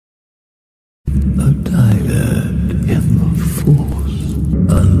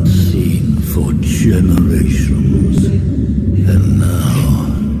generations. And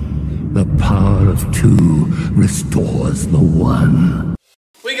now, the power of two restores the one.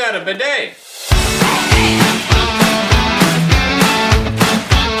 We got a bidet.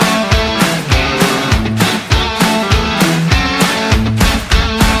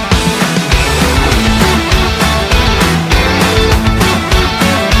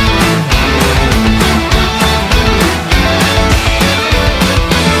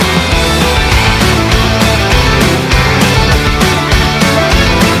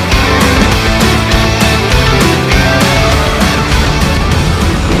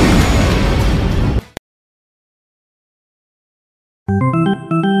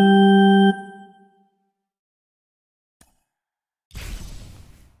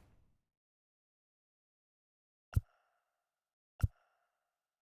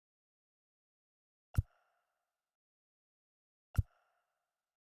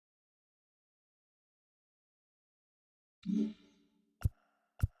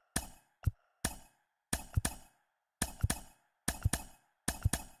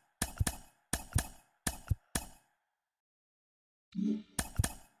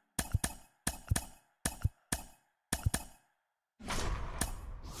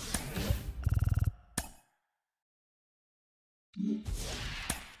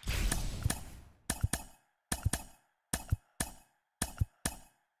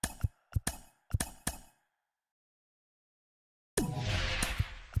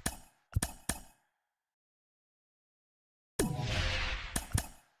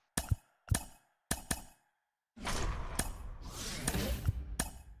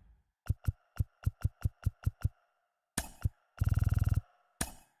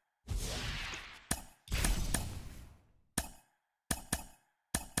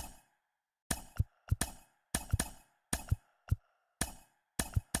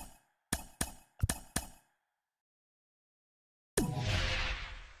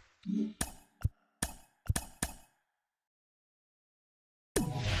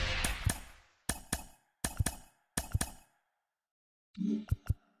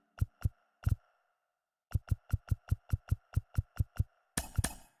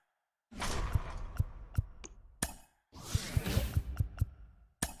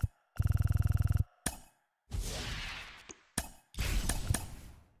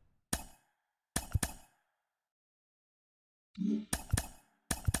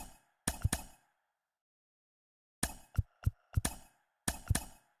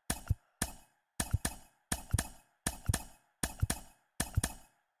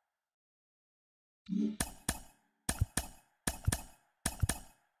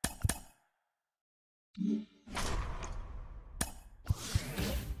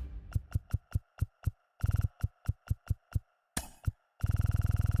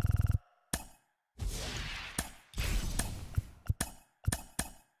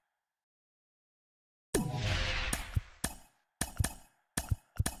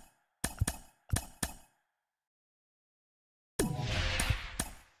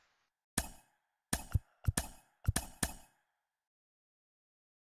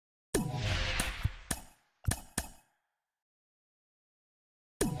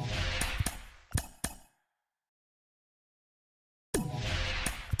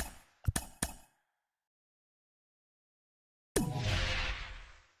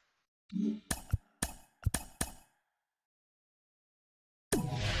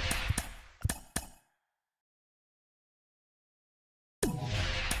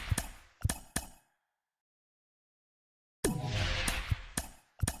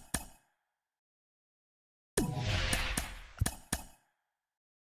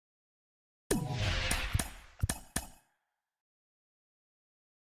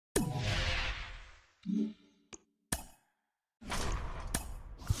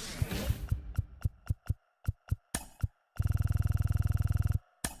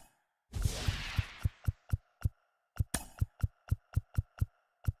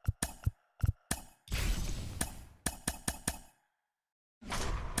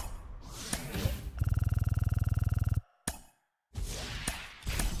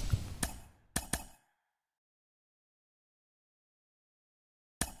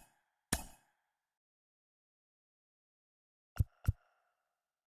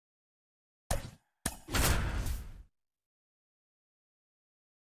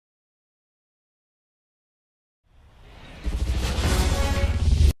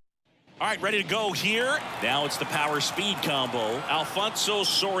 All right, ready to go here. Now it's the power-speed combo. Alfonso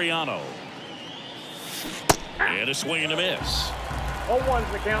Soriano. And a swing and a miss.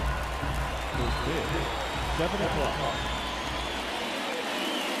 0-1's the count. 7 o'clock.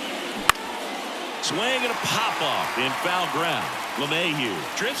 Swing and a pop-off in foul ground. LeMahieu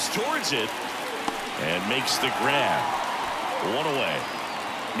drifts towards it and makes the grab. One away.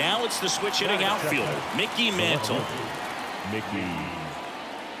 Now it's the switch-hitting outfielder, Mickey Mantle.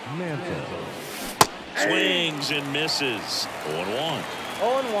 Swings and misses. 0-1.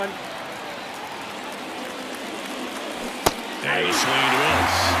 0-1. And a swing and a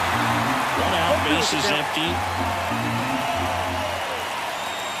miss. One out, base is empty.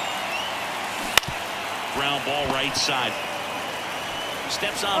 Ground ball right side.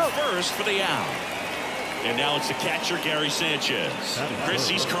 Steps on first for the out. And now it's the catcher, Gary Sanchez. Chris,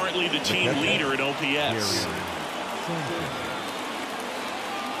 he's currently the team leader in OPS.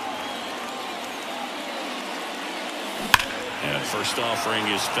 And first offering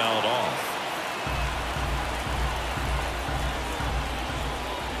is fouled off.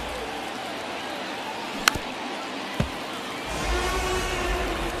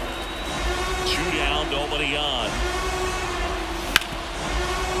 Two down, nobody on.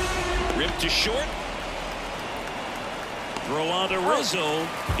 Ripped to short. Throw on to Rizzo,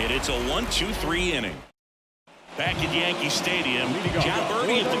 and it's a 1-2-3 inning. Back at Yankee Stadium, John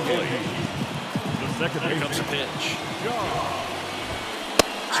Birdie at the plate. Here comes a pitch.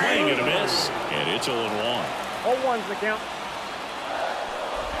 Swing and a miss, and it's 0-1. 0-1's the count.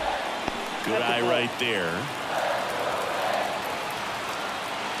 Good eye right there.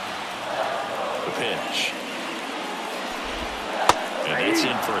 The pitch. And that's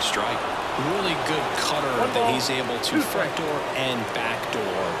in for a strike. Really good cutter that he's able to front door and back door.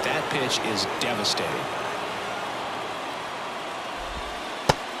 That pitch is devastating.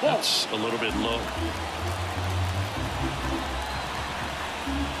 That's a little bit low.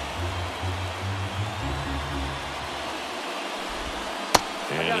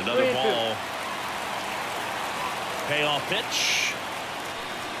 And another ball. Payoff pitch.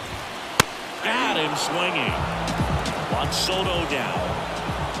 Got him swinging. Juan Soto down.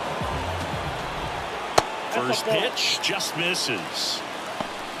 First pitch just misses.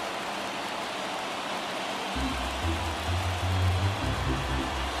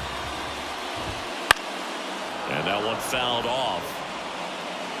 And that one fouled off.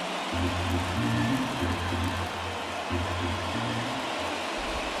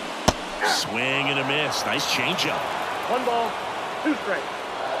 Swing and a miss. Nice changeup. 1 ball, 2 strikes.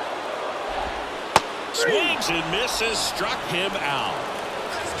 Swings and misses. Struck him out.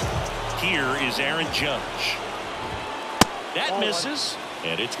 Here is Aaron Judge. That misses,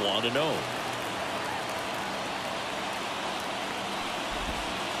 and it's 1-0.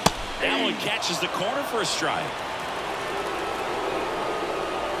 That one catches the corner for a strike.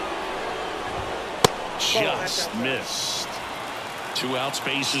 Just missed. 2 outs,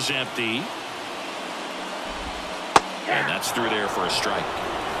 base is empty. And that's through there for a strike.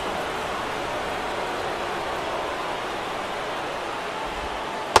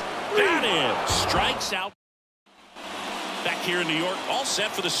 Got him. Strikes out. Back here in New York, all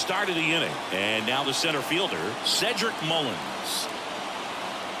set for the start of the inning. And now the center fielder, Cedric Mullins.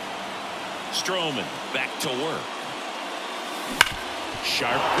 Stroman back to work.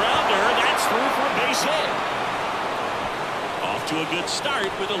 Sharp grounder. That's through for a base hit. Off to a good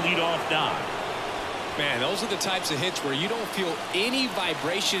start with a leadoff dive. Man, those are the types of hits where you don't feel any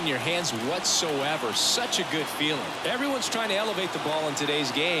vibration in your hands whatsoever. Such a good feeling. Everyone's trying to elevate the ball in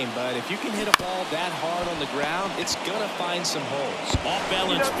today's game, but if you can hit a ball that hard on the ground, it's going to find some holes. Off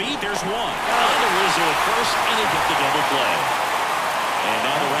balance feet, there's one. On to Rizzo at first, and they get the double play. And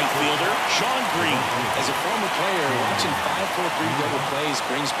now the right fielder, Sean Green. As a former player, watching 5-4-3 double plays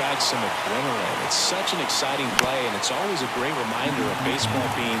brings back some adrenaline. It's such an exciting play, and it's always a great reminder of baseball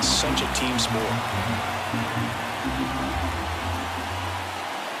being such a team sport.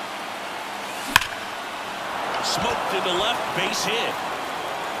 Smoked to the left, base hit.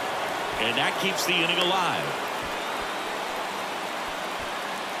 And that keeps the inning alive.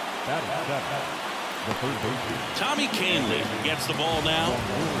 Tommy Kahnle gets the ball now.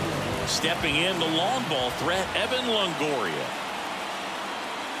 Stepping in, the long ball threat, Evan Longoria.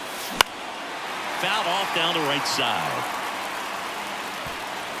 Fouled off down the right side.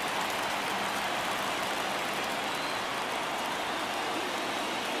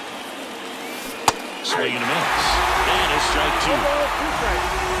 Swing and a miss. And a strike 2.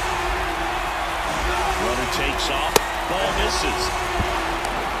 Runner takes off. Ball misses.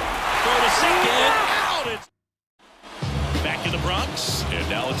 Throw to second. Out. It's back in the Bronx. And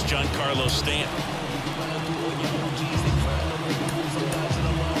now it's Giancarlo Stanton.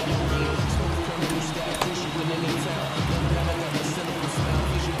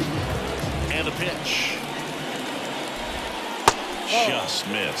 And the pitch. Just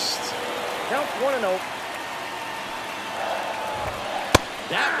missed. Count's 1-0.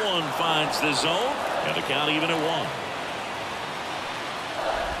 That one finds the zone, and the count even at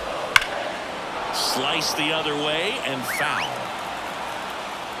 1. Slice the other way and foul.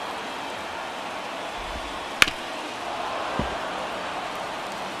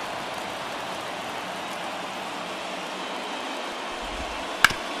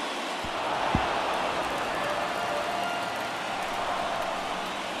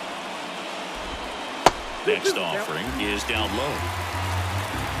 Next offering is down low.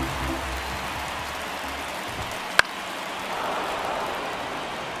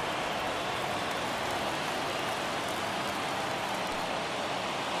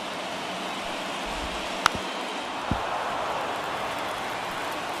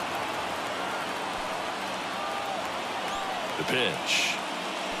 The pitch.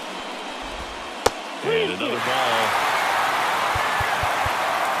 And another ball.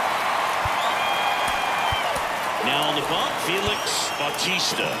 Now on the bump, Felix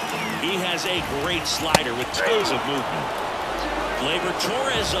Bautista. He has a great slider with tons of movement. Gleyber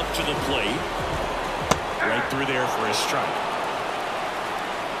Torres up to the plate. Right through there for a strike.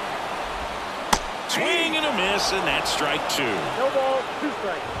 Swing and a miss, and that's strike 2. No ball, 2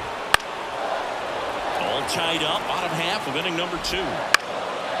 strikes. All tied up, bottom half of inning number 2.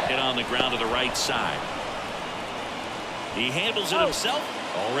 Hit on the ground to the right side. He handles it himself.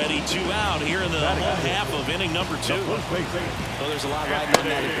 Already 2 out here in the home half of inning number 2. Well, there's a lot riding on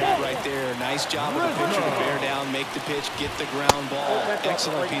that at bat right there. Nice job of the pitcher to bear down, make the pitch, get the ground ball.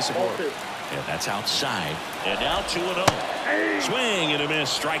 Excellent piece of work. And that's outside. And now 2-0. Swing and a miss,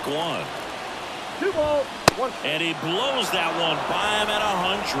 strike 1. 2 balls, 1 strike. And he blows that one by him at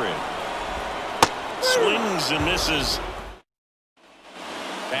 100. Swings and misses.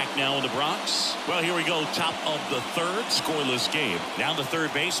 Back now in the Bronx. Well, here we go. Top of the 3rd. Scoreless game. Now the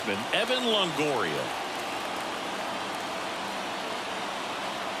 3rd baseman, Evan Longoria.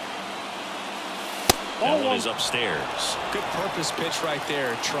 That one is upstairs. Good purpose pitch right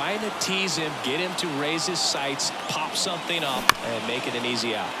there. Trying to tease him, get him to raise his sights, pop something up, and make it an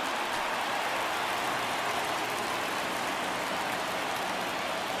easy out.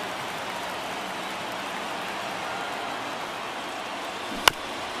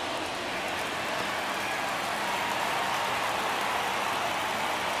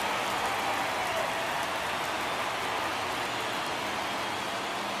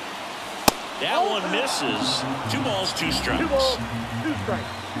 That one misses. 2 balls, 2 strikes. 2 balls, 2 strikes.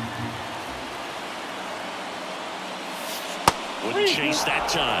 Wouldn't chase that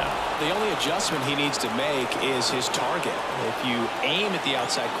time. The only adjustment he needs to make is his target. If you aim at the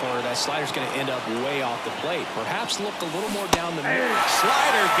outside corner, that slider's going to end up way off the plate. Perhaps look a little more down the middle.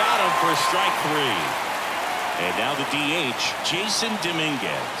 Slider got him for strike 3. And now the DH, Jason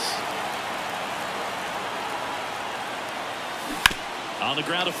Dominguez. On the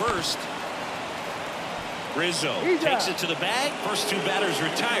ground to first. Rizzo takes it to the bag. First 2 batters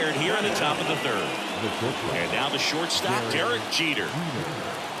retired here in the top of the 3rd. And now the shortstop, Derek Jeter.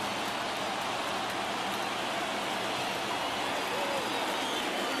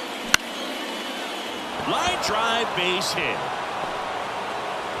 Line drive, base hit.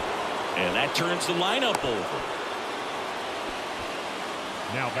 And that turns the lineup over.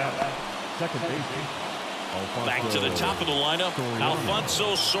 Now back, second baseman. Back to the top of the lineup,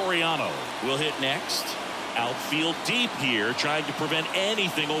 Alfonso Soriano will hit next. Outfield deep here, trying to prevent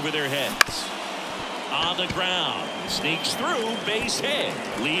anything over their heads. On the ground, sneaks through, base hit.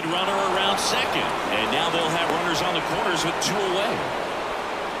 Lead runner around second, and now they'll have runners on the corners with 2 away.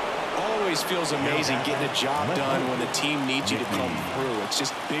 Always feels amazing getting a job done when the team needs you to come through. It's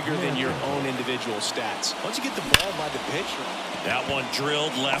just bigger than your own individual stats. Once you get the ball by the pitcher. That one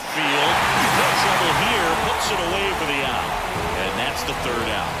drilled left field. No trouble here, puts it away for the out. And that's the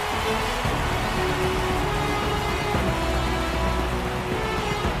 3rd out.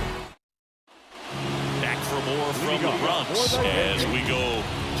 Back for more from the Bronx as we go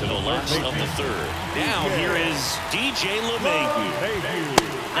to the last of the 3rd. Now here is DJ LeMahieu.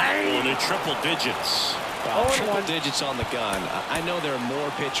 That one in triple digits. Wow, triple digits on the gun. I know there are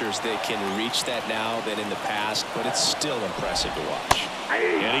more pitchers that can reach that now than in the past, but it's still impressive to watch.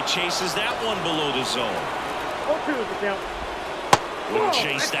 And he chases that one below the zone. 0-2 is the count. Wouldn't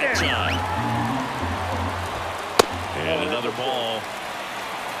chase that time. And another ball.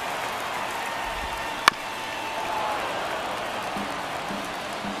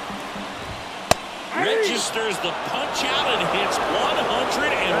 Registers the punch out and hits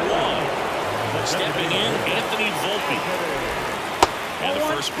 101. Stepping in, Anthony Volpe. And the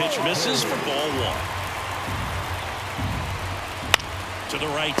first pitch misses for ball 1. To the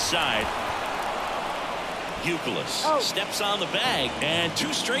right side. Youkilis steps on the bag, and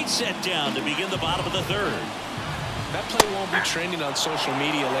 2 straight set down to begin the bottom of the 3rd. That play won't be trending on social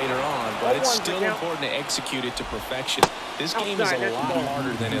media later on, but it's still important to execute it to perfection. This game is a lot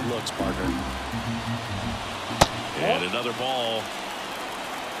harder than it looks, partner. And another ball.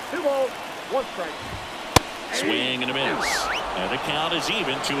 2 balls, 1 strike. Swing and a miss. And the count is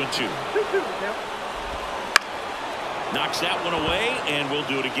even, 2-2. 2-2 the count. Knocks that one away, and we'll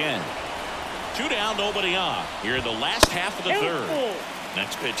do it again. 2 down, nobody on. Here in the last half of the 3rd.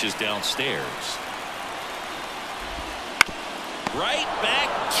 Next pitch is downstairs. Right back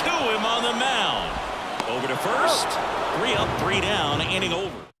to him on the mound. Over to first. 3 up, 3 down, inning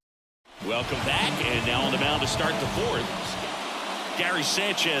over. Welcome back, and now on the mound to start the 4th. Gary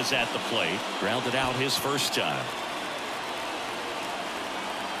Sanchez at the plate. Grounded out his first time.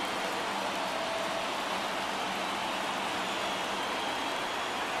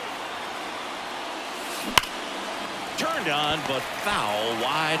 Turned on, but foul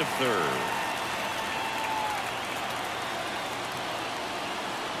wide of 3rd.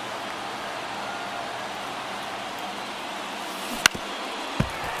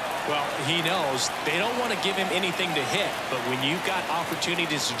 Well, he knows they don't want to give him anything to hit, but when you've got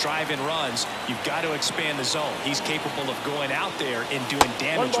opportunities to drive in runs, you've got to expand the zone. He's capable of going out there and doing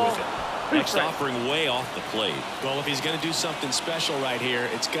damage with it. Next offering way off the plate. Well, if he's going to do something special right here,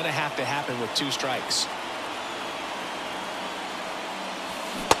 it's going to have to happen with 2 strikes.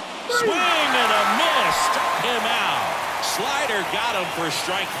 Swing and a miss. Struck him out. Slider got him for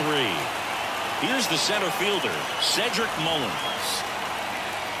strike 3. Here's the center fielder, Cedric Mullins.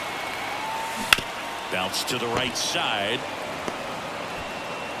 Bounce to the right side.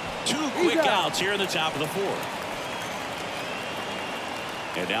 2 quick outs here in the top of the 4th.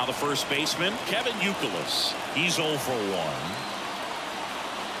 And now the first baseman, Kevin Youkilis. He's 0 for 1.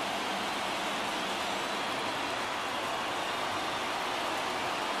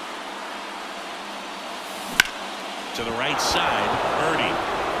 To the right side, Birdie.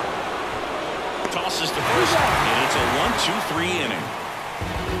 Tosses to first, and it's a 1-2-3 inning.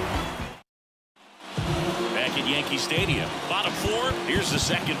 Back at Yankee Stadium. Bottom 4, here's the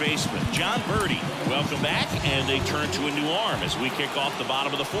second baseman, John Birdie. Welcome back, and they turn to a new arm as we kick off the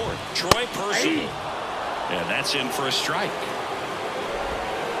bottom of the 4th. Troy Percival. And that's in for a strike.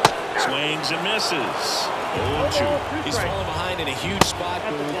 Swings and misses. 0-2. He's falling behind in a huge spot,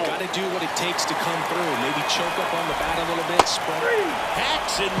 but we've got to do what it takes to come through. Maybe choke up on the bat a little bit. Spread.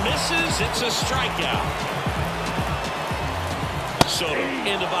 Hacks and misses. It's a strikeout. Soto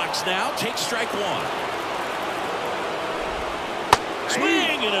in the box now. Takes strike 1.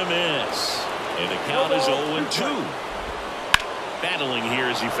 Swing and a miss. And the count is 0-2. Battling here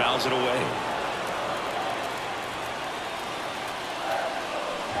as he fouls it away.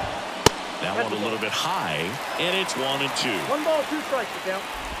 That one a little bit high, and it's 1-2. 1 ball, 2 strikes to count.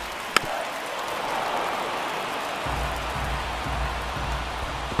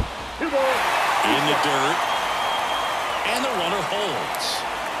 Two balls. In the dirt, and the runner holds.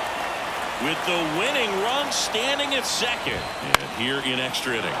 With the winning run standing at second. And here in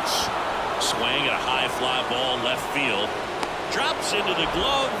extra innings. Swing at a high fly ball left field. Drops into the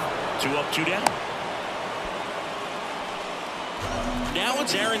glove. 2 up, 2 down. Now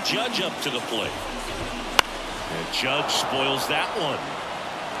it's Aaron Judge up to the plate. And Judge spoils that one.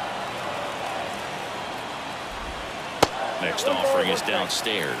 Next offering is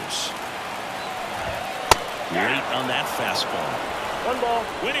downstairs. Late on that fastball. 1 ball.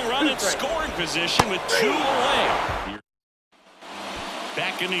 Winning run in scoring position with 2 away.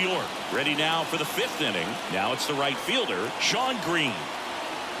 Back in New York. Ready now for the 5th inning. Now it's the right fielder, Sean Green.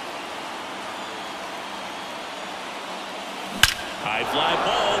 High fly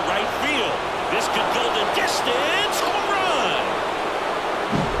ball, right field. This could go the distance. Home run.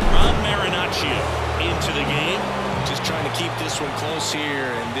 Ron Marinaccio into the game. Just trying to keep this one close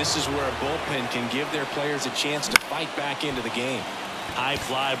here, and this is where a bullpen can give their players a chance to fight back into the game. High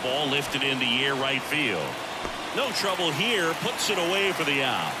fly ball lifted in the air, right field. No trouble here. Puts it away for the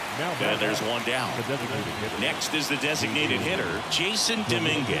out. And there's 1 down. Next is the designated hitter, Jason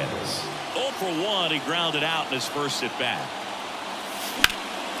Dominguez. 0 for 1. He grounded out in his first at bat.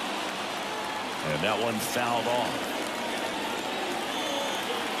 And that one fouled off.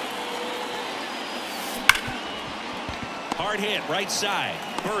 Hard hit, right side.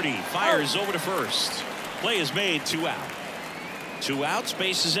 Birdie fires over to first. Play is made, 2 out. 2 outs,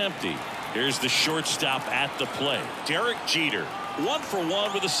 base is empty. Here's the shortstop at the plate. Derek Jeter, 1 for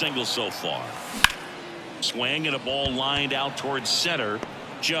 1 with a single so far. Swing and a ball lined out towards center.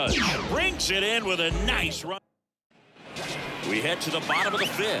 Judge brings it in with a nice run. We head to the bottom of the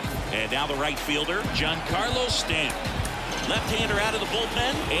 5th. And now the right fielder, Giancarlo Stanton. Left-hander out of the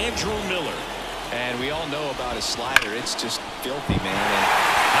bullpen, Andrew Miller. And we all know about his slider. It's just filthy, man.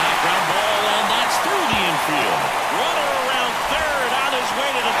 High ground ball, and that's through the infield. Runner around third on his way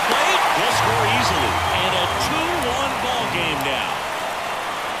to the plate. He'll score easily. And a 2-1 ball game now.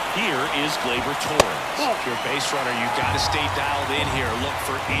 Here is Gleyber Torres. If you're a base runner, you've got to stay dialed in here. Look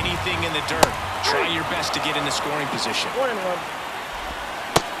for anything in the dirt. Try your best to get in the scoring position.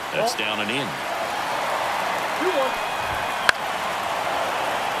 That's down and in. 2-1.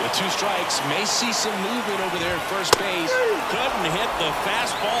 With 2 strikes, may see some movement over there at first base. Couldn't hit the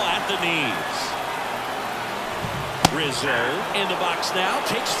fastball at the knees. Rizzo in the box now.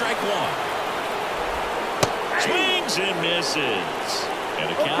 Takes strike 1. Swings and misses. And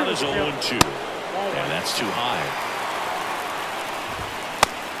the count is 0-2. And that's too high.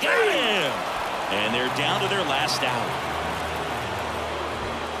 Got him! And they're down to their last out.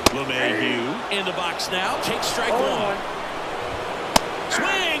 LeMahieu in the box now. Takes strike 1.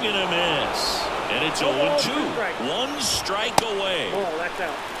 Swing and a miss. And it's 0-2. 1 strike away. That's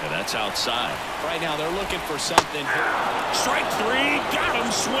out. And that's outside. Right now, they're looking for something. Strike 3. Got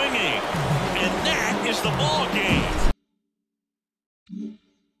him swinging. And that is the ball game.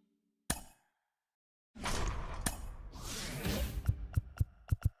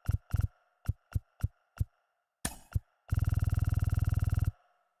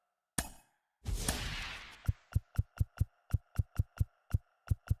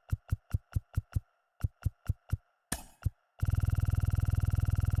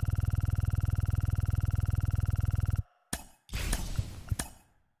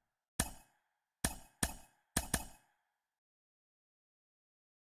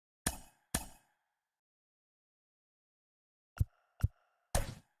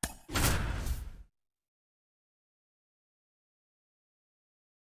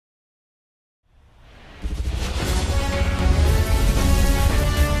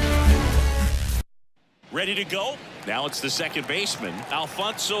 Ready to go? Now it's the second baseman,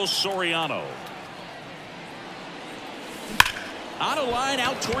 Alfonso Soriano. On a line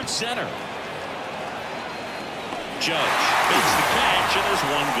out towards center. Judge makes the catch, and there's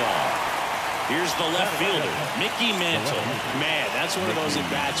 1 gone. Here's the left fielder, Mickey Mantle. Man, that's one of those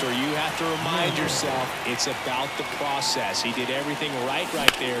at-bats where you have to remind yourself it's about the process. He did everything right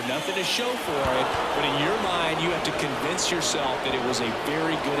there. Nothing to show for it, but in your mind, you have to convince yourself that it was a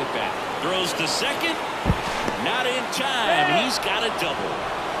very good at-bat. Throws to second. Not in time. He's got a double.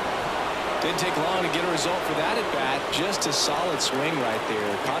 Didn't take long to get a result for that at-bat. Just a solid swing right there.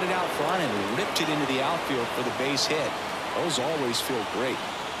 Caught it out front and ripped it into the outfield for the base hit. Those always feel great.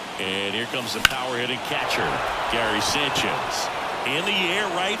 And here comes the power-hitting catcher, Gary Sanchez. In the air,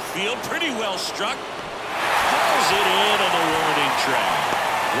 right field, pretty well struck. Pulls it in on the warning track.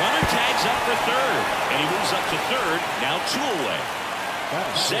 Runner tags up for third, and he moves up to third, now 2 away.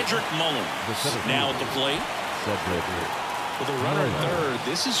 Cedric Mullins now at the plate. With a runner at third,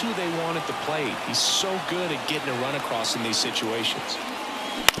 this is who they want at the plate. He's so good at getting a run across in these situations.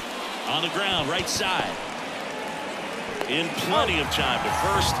 On the ground, right side. In plenty of time to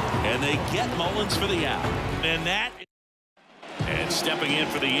first, and they get Mullins for the out. And stepping in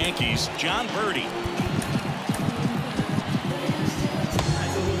for the Yankees, John Birdie.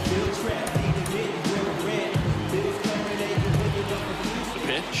 The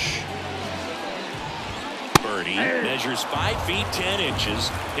pitch. Birdie measures 5 feet 10 inches,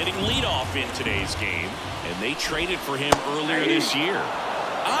 hitting leadoff in today's game, and they traded for him earlier this year.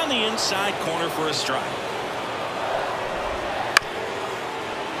 On the inside corner for a strike.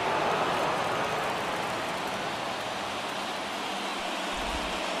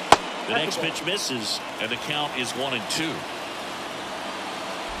 The next pitch misses, and the count is 1-2.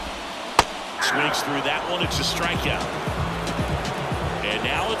 Swings through that one. It's a strikeout. And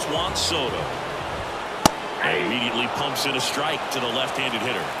now it's Juan Soto. And immediately pumps in a strike to the left-handed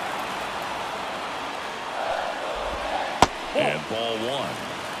hitter. And ball 1.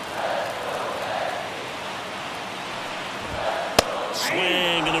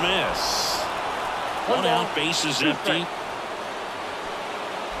 Swing and a miss. 1 out, base is empty.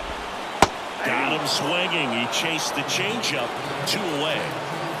 Got him swinging. He chased the changeup. 2 away.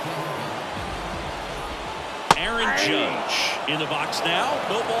 Aaron Judge in the box now.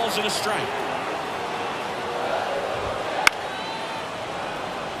 No balls and a strike.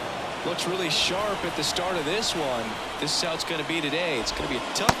 Looks really sharp at the start of this one. This is how it's going to be today. It's going to be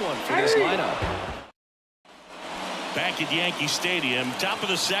a tough one for this lineup. Back at Yankee Stadium, top of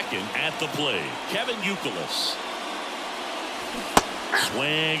the second, at the plate, Kevin Youkilis.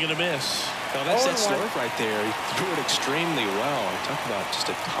 Swing and a miss. Well, that's that slurve right there. He threw it extremely well. Talk about just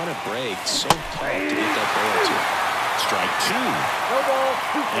a ton of breaks. So tough to get that ball to. Strike two. No ball.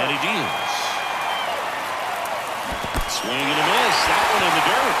 And he deals. Swing and a miss. That one in the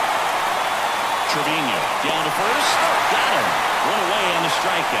dirt. Trevino down to first. Got him. One away on the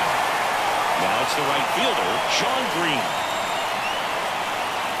strikeout. Now it's the right fielder, Sean Green.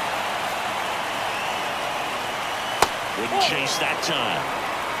 Wouldn't chase that time.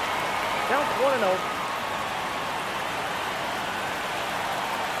 Count 1-0.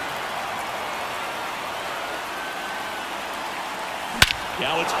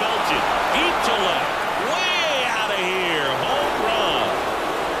 Now it's belted. Deep to left. Way out of here. Home run.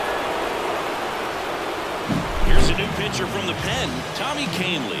 Here's a new pitcher from the pen, Tommy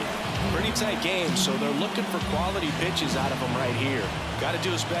Kahnle. Pretty tight game, so they're looking for quality pitches out of him right here. Got to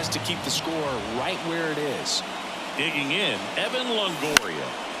do his best to keep the score right where it is. Digging in, Evan Longoria.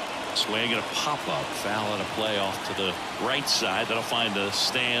 Swing and a pop-up. Foul and a play off to the right side. That'll find the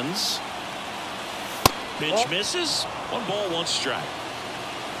stands. Pitch misses. 1 ball, 1 strike.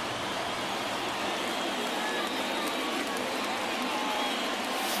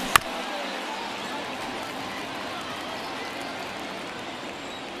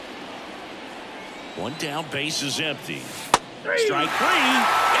 One down, base is empty. Strike 3.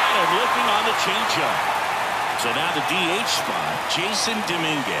 Got him looking on the changeup. So now the DH spot, Jason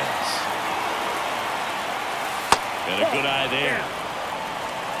Dominguez. And a good eye there.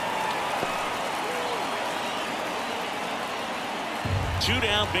 Two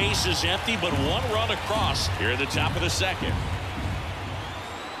down, base is empty, but 1 run across here at the top of the second.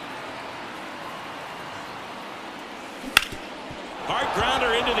 Hard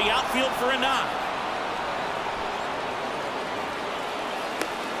grounder into the outfield for a knock.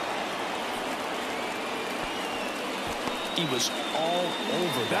 He was all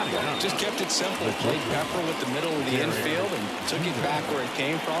over that one. Just kept it simple. Played pepper with the middle of the infield and took it back where it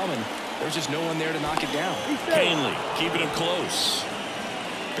came from, and there's just no one there to knock it down. Kahnle keeping him close.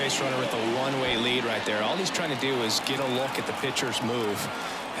 Base runner with a one-way lead right there. All he's trying to do is get a look at the pitcher's move.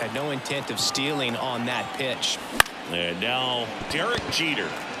 Had no intent of stealing on that pitch. And now Derek Jeter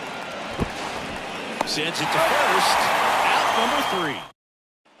sends it to first. Out number 3.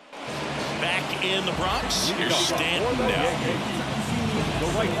 Back in the Bronx, here's Stanton now. The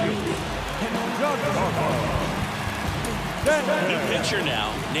right fielder, The pitcher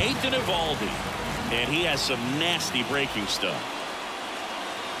now, Nathan Eovaldi. And he has some nasty breaking stuff.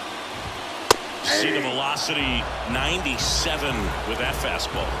 See the velocity, 97 with that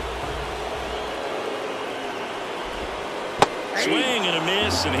fastball. Swing and a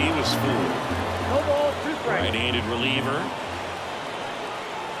miss, and he was fooled. No ball, 2 strikes. Right-handed reliever.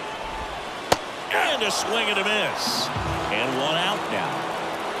 And a swing and a miss. And 1 out now.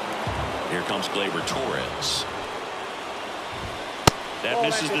 Here comes Gleyber Torres. That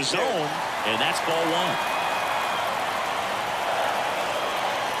misses the zone, and that's ball 1.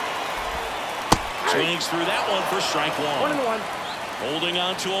 Swings through that one for strike 1. 1-1. Holding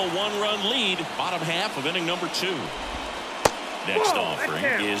on to a 1-run lead, bottom half of inning number 2. Next offering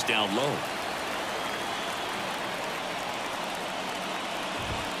is down low.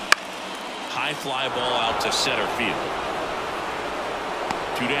 High fly ball out to center field.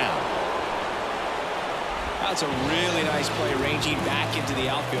 2 down. That's a really nice play, ranging back into the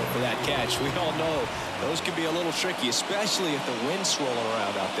outfield for that catch. We all know those can be a little tricky, especially if the wind's swirling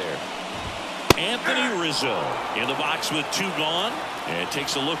around out there. Anthony Rizzo in the box with 2 gone, and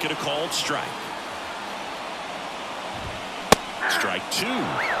takes a look at a called strike. Strike 2. 0-2.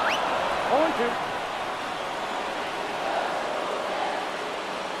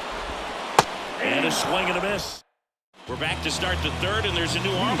 And a swing and a miss. We're back to start the 3rd, and there's a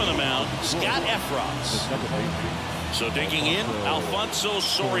new arm on the mound, Scott Efros. So digging in, Alfonso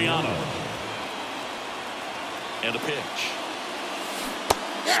Soriano. And a pitch.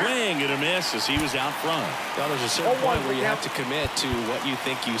 Swing and a miss as he was out front. Now there's a certain point where you have to commit to what you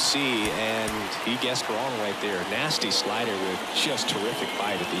think you see, and he guessed wrong right there. Nasty slider with just terrific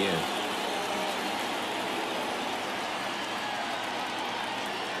bite at the end.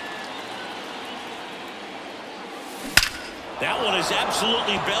 That one is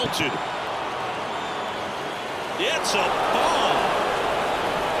absolutely belted. It's a bomb.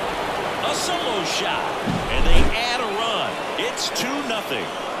 A solo shot. And they add a run. It's 2-0.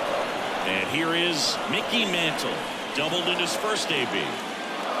 And here is Mickey Mantle. Doubled in his first AB.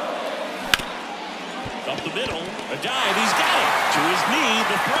 Up the middle. A dive. He's got it. To his knee.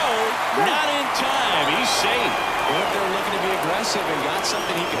 The throw. Not in time. He's safe. Well, if they're looking to be aggressive and got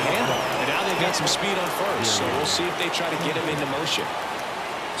something he can handle. And now they've got some speed on first. So we'll see if they try to get him into motion.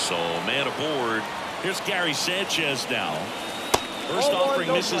 So man aboard. Here's Gary Sanchez now. First offering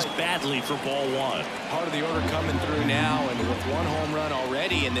misses badly for ball one. Part of the order coming through now, and with one home run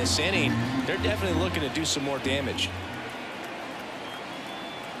already in this inning, they're definitely looking to do some more damage.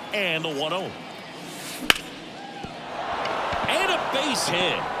 And the 1-0. And a base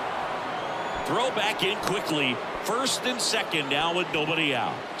hit. Throw back in quickly. First and second now with nobody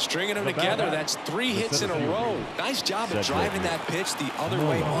out. Stringing them together, that's 3 hits in a row. Nice job of driving that pitch the other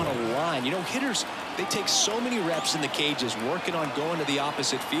way on a line. You know, hitters, they take so many reps in the cages working on going to the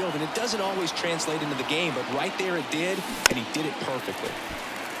opposite field, and it doesn't always translate into the game, but right there it did, and he did it perfectly.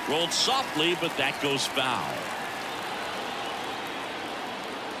 Rolled softly, but that goes foul.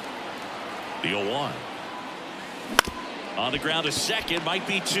 The 0-1. On the ground to second, might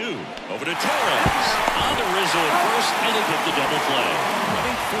be 2. Over to Torres. On to Rizzo at first, and they get the double play. I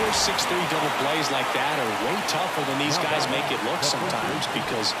think 4, 6, 3 double plays like that are way tougher than these guys make it look sometimes,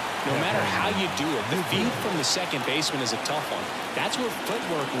 because no matter how you do it, the feed from the second baseman is a tough one. That's where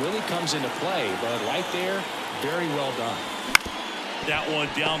footwork really comes into play, but right there, very well done. That one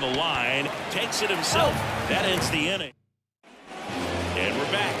down the line, takes it himself. That ends the inning. And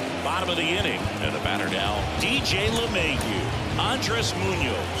we're back, bottom of the inning, and the batter now, DJ LeMahieu. Andres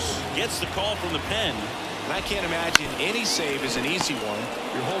Munoz gets the call from the pen. And I can't imagine any save is an easy one.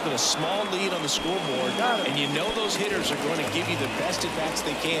 You're holding a small lead on the scoreboard, and you know those hitters are going to give you the best at bats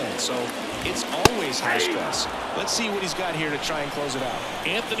they can, so it's always high stress. Let's see what he's got here to try and close it out.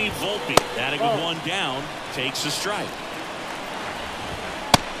 Anthony Volpe, batting with one down, takes a strike.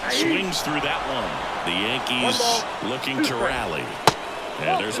 Swings through that one. The Yankees looking to rally.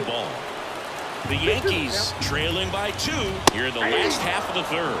 And there's a ball. The Yankees trailing by 2 here in the last half of the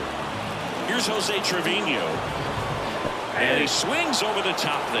third. Here's Jose Trevino. And he swings over the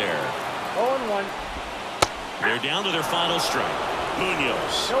top there. 0-1. They're down to their final strike.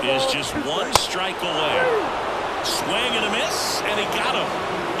 Munoz is just 1 strike away. Swing and a miss, and he got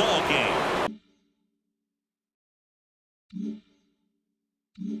him. Ball game.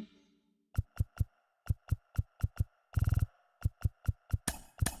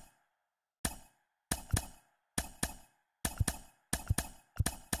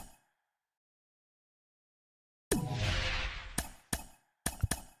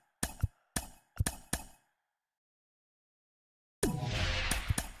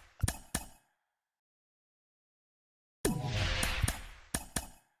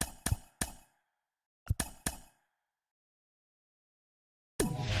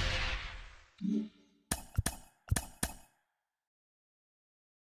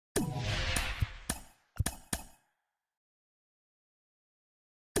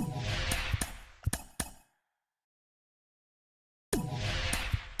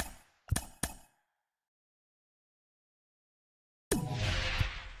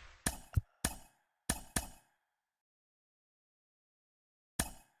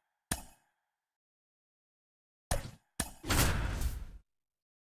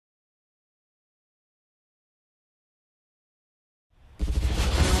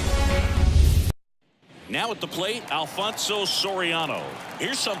 Now at the plate, Alfonso Soriano.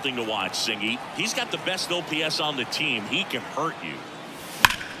 Here's something to watch, Singy. He's got the best OPS on the team. He can hurt you.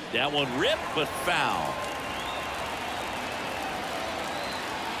 That one ripped, but foul.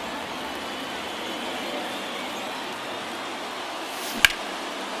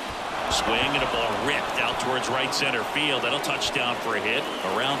 Swing and a ball ripped out towards right center field. That'll touchdown for a hit.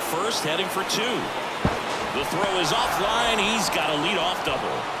 Around first, heading for 2. The throw is offline. He's got a leadoff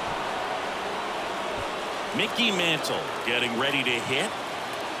double. Mickey Mantle getting ready to hit.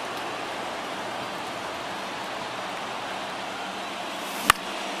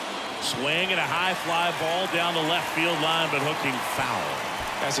 Swing and a high fly ball down the left field line, but hooking foul.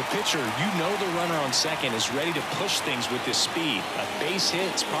 As a pitcher, you know the runner on second is ready to push things with this speed. A base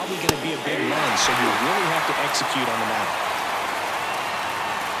hit is probably going to be a big run, so you really have to execute on the mound.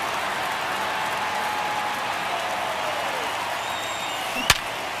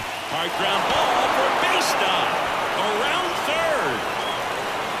 Hard ground ball for a base knock. Around third.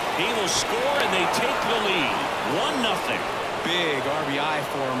 He will score, and they take the lead. 1-0. Big RBI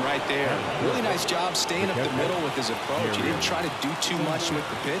for him right there. Really nice job staying up the middle with his approach. He didn't try to do too much with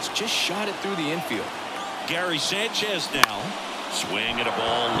the pitch, just shot it through the infield. Gary Sanchez now. Swing at a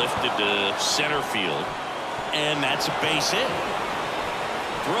ball lifted to center field. And that's a base hit.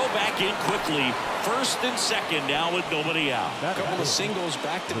 Throw back in quickly. First and second now with nobody out. A couple of singles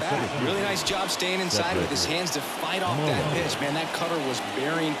back to back. Really nice job staying inside with his hands to fight off that pitch. Man, that cutter was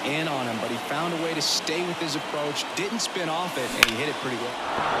bearing in on him, but he found a way to stay with his approach, didn't spin off it, and he hit it pretty well.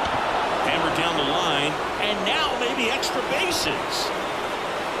 Hammered down the line, and now maybe extra bases.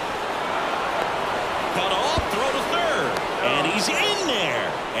 He's in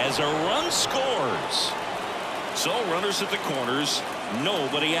there as a run scores. So runners at the corners,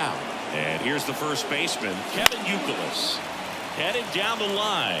 nobody out. And here's the first baseman, Kevin Youkilis, headed down the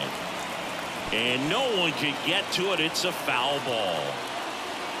line. And no one can get to it. It's a foul ball.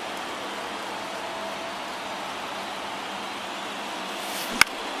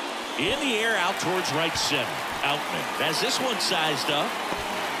 In the air out towards right center. Outman has this one sized up.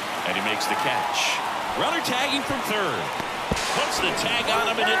 And he makes the catch. Runner tagging from third. Puts the tag on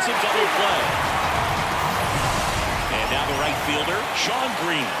him, and it's a double play. And now the right fielder, Sean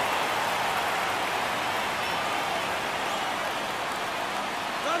Green.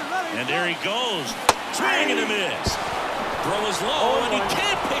 And there he goes. Swing and a miss. Throw is low, and he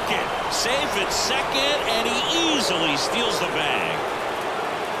can't pick it. Safe at second, and he easily steals the bag.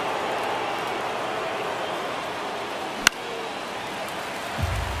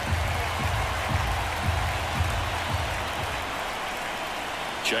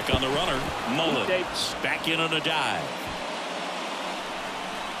 Check on the runner. Mullins back in on a dive.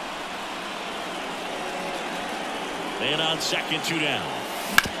 And on second, 2 down.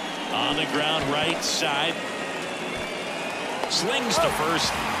 On the ground, right side. Slings to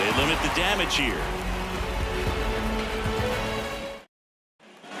first. They limit the damage here.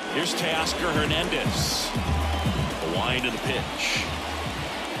 Here's Teoscar Hernandez. A wind of the pitch.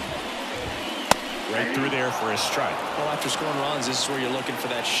 Right through there for a strike. Well, after scoring runs, this is where you're looking for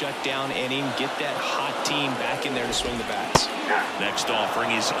that shutdown inning. Get that hot team back in there to swing the bats. Next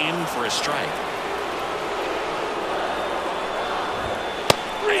offering is in for a strike.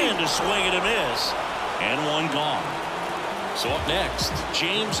 And a swing and a miss. And one gone. So up next,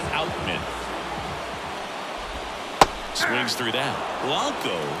 James Outman. Swings through that.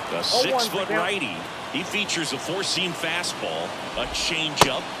 Blanco, the 6-foot righty. He features a 4-seam fastball, a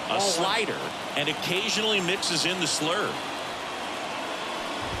changeup, a slider, and occasionally mixes in the slurve.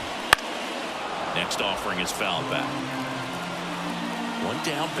 Next offering is fouled back. One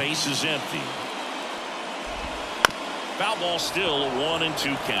down, base is empty. Foul ball still, a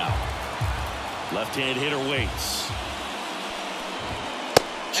 1-2 count. Left-hand hitter waits.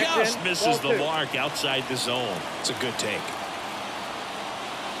 Just misses the mark outside the zone. It's a good take.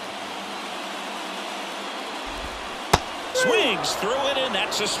 Swings through it, and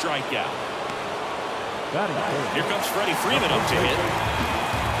that's a strikeout. Here comes Freddie Freeman up to hit.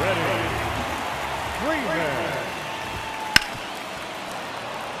 Freddie Freeman.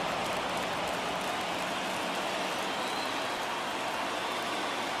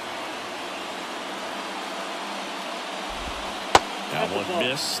 That one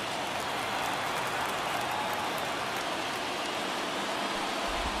missed.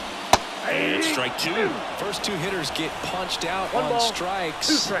 And strike 2. First 2 hitters get punched out on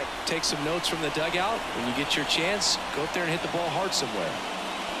strikes. Take some notes from the dugout. When you get your chance, go up there and hit the ball hard somewhere.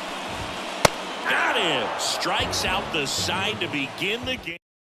 Got him. Strikes out the side to begin the game.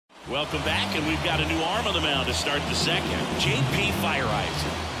 Welcome back, and we've got a new arm on the mound to start the second. J.P.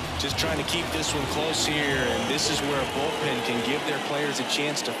 Fireisen. Just trying to keep this one close here, and this is where a bullpen can give their players a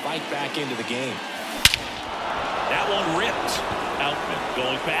chance to fight back into the game. That one ripped. Outman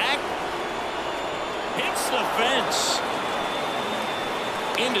going back. Hits the fence.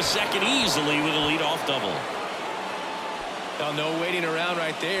 Into second easily with a leadoff double. Now, no waiting around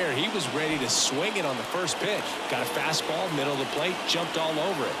right there. He was ready to swing it on the first pitch. Got a fastball, middle of the plate, jumped all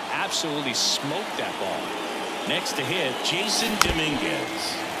over it. Absolutely smoked that ball. Next to hit, Jason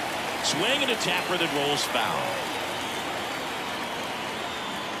Dominguez. Swing and a tapper that rolls foul.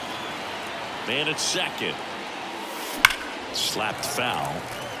 Man at second. Slapped foul.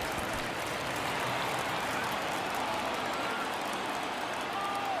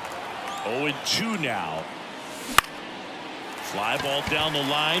 0-2 now. Fly ball down the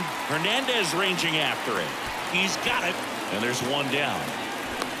line. Hernandez ranging after it. He's got it. And there's one down.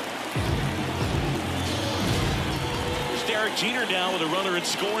 There's Derek Jeter down with a runner in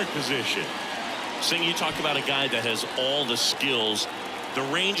scoring position. Sing, you talk about a guy that has all the skills. The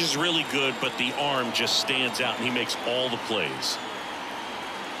range is really good, but the arm just stands out, and he makes all the plays.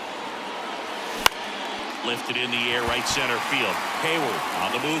 Lifted in the air, right center field. Hayward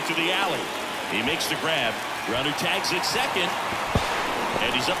on the move to the alley. He makes the grab. Runner tags at second.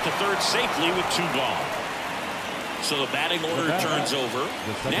 And he's up to third safely with 2 gone. So the batting order turns over.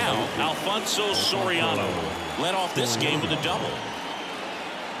 Now, Alfonso Soriano led off this game with a double.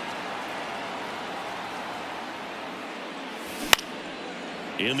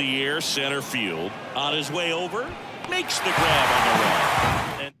 In the air, center field. On his way over, makes the grab on the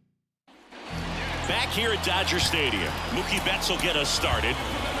run. And back here at Dodger Stadium, Mookie Betts will get us started.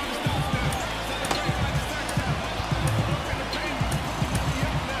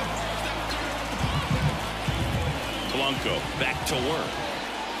 Bronco back to work.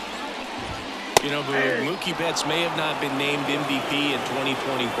 You know, Mookie Betts may have not been named MVP in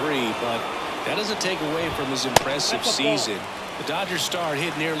 2023, but that doesn't take away from his impressive season. The Dodgers star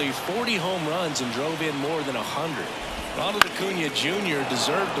hit nearly 40 home runs and drove in more than 100. Ronald Acuna Jr.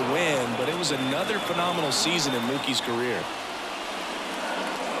 deserved the win, but it was another phenomenal season in Mookie's career.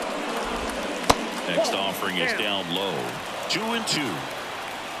 Next offering is down low. 2-2.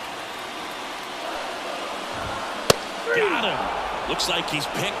 Got him. Looks like he's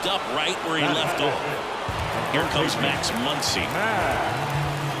picked up right where he left off. Here comes Max Muncy.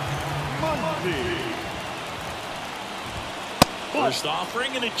 First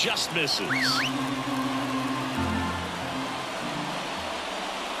offering, and it just misses.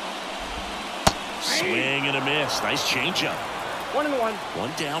 Swing and a miss. Nice changeup. 1-1.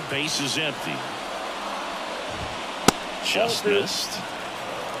 One down, base is empty. Just missed.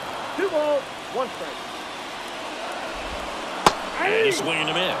 2 balls, 1 strike. And a swing and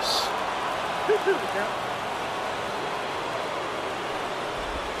a miss. 2-2 the count.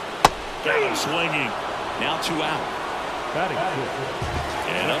 Got him swinging. Now 2 out. Batting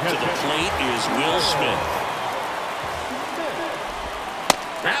And up to the plate is Will Smith.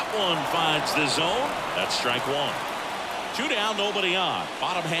 That one finds the zone. That's strike 1. 2 down, nobody on.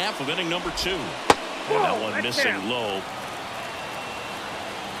 Bottom half of inning number 2. And that one missing low.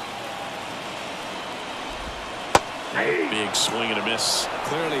 Big swing and a miss.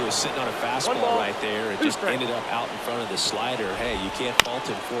 Clearly he was sitting on a fastball right there. It just ended up out in front of the slider. Hey, you can't fault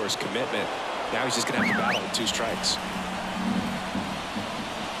him for his commitment. Now he's just going to have to battle with 2 strikes.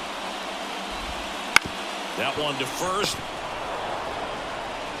 That one to first.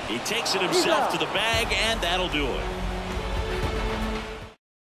 He takes it himself to the bag, and that'll do it.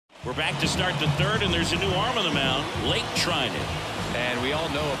 We're back to start the 3rd, and there's a new arm on the mound. Lake trying it. And we all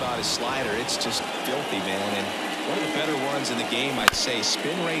know about his slider. It's just filthy, man. And one of the better ones in the game, I'd say.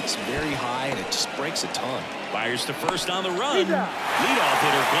 Spin rate's very high, and it just breaks a ton. Fires to first on the run. Leadoff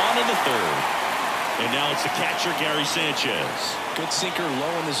hitter gone in the 3rd. And now it's the catcher, Gary Sanchez. Good sinker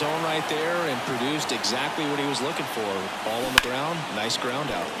low in the zone right there and produced exactly what he was looking for. Ball on the ground. Nice ground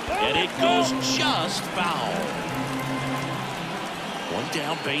out. And it goes just foul. One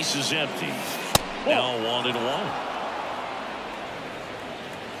down, base is empty. Now 1-1.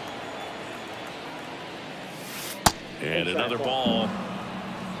 And another ball.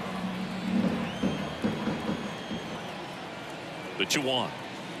 The 2-1.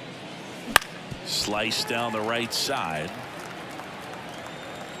 Slice down the right side.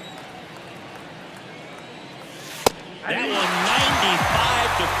 That one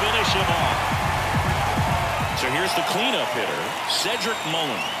 95 to finish him off. So here's the cleanup hitter, Cedric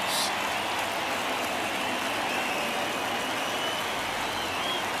Mullins.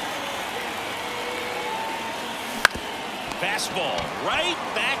 Fastball right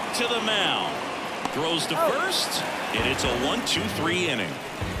back to the mound. Throws to first, and it's a 1-2-3 inning.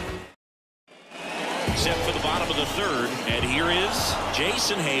 Set for the bottom of the 3rd, and here is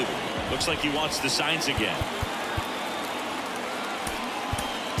Jason Hayward. Looks like he wants the signs again.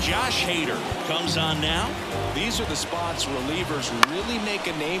 Josh Hader comes on now. These are the spots relievers really make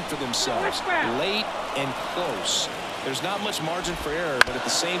a name for themselves. Late and close. There's not much margin for error, but at the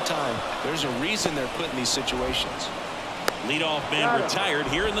same time, there's a reason they're put in these situations. Leadoff man retired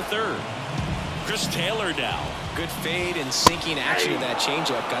here in the 3rd. Chris Taylor down. Good fade and sinking action of that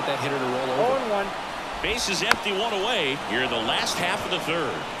changeup got that hitter to roll over. 0-1. Base is empty, 1 away here in the last half of the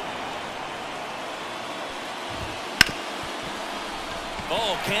 3rd.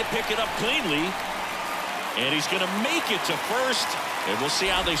 Oh, can't pick it up cleanly. And he's going to make it to first. And we'll see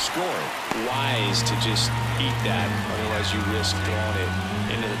how they score it. Wise to just eat that. Otherwise you risk throwing it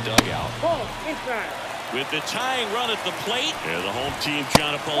into the dugout. Ball inside. With the tying run at the plate. And the home team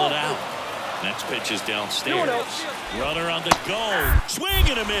trying to pull it out. Next pitch is downstairs. Runner on the go. Swing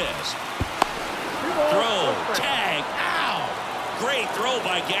and a miss. Throw. Tag. Ow. Great throw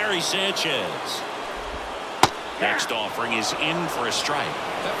by Gary Sanchez. Next offering is in for a strike.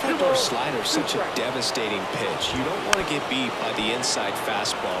 That front door slider is such a devastating pitch. You don't want to get beat by the inside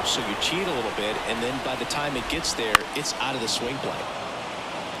fastball, so you cheat a little bit, and then by the time it gets there, it's out of the swing plane.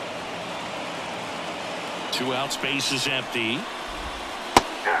 2 outs, base is empty.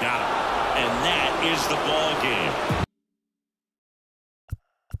 Got him. And that is the ball game.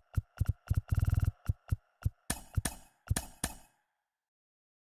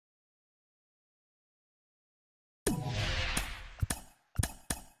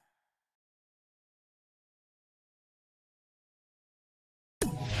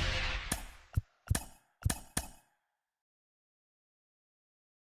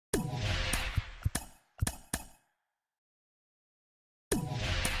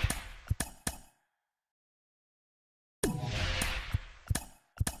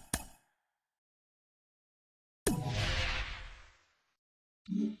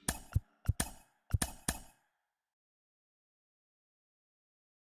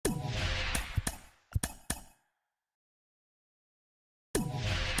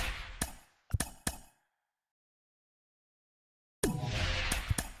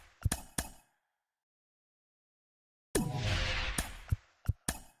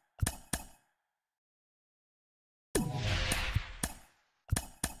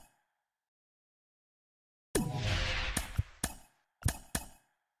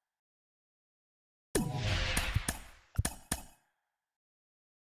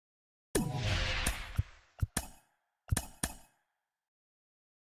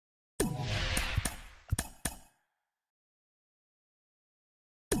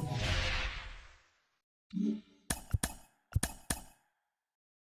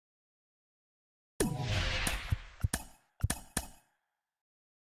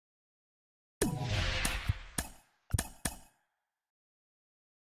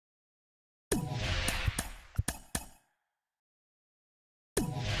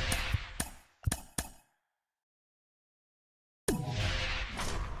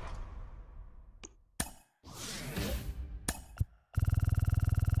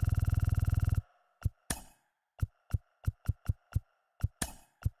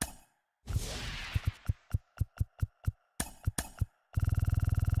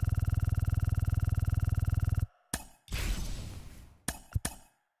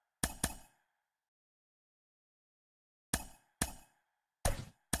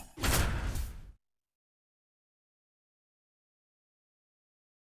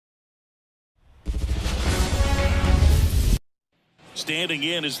 Standing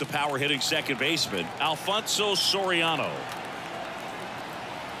in is the power hitting second baseman, Alfonso Soriano.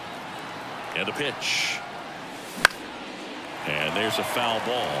 And a pitch. And there's a foul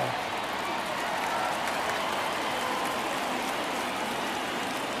ball.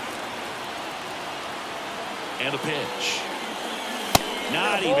 And a pitch.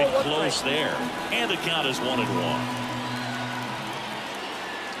 Not even close there. And the count is 1-1.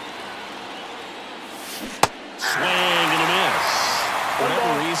 Swing and a miss. For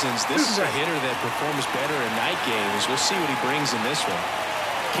whatever reasons, this is a hitter that performs better in night games. We'll see what he brings in this one.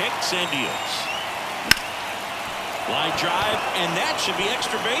 Kicks and deals. Line drive, and that should be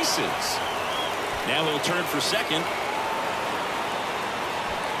extra bases. Now he'll turn for second.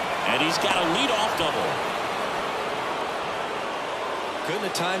 And he's got a leadoff double.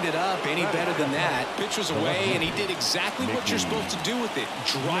 Couldn't have timed it up any better than that. Pitch was away, and he did exactly what you're supposed to do with it.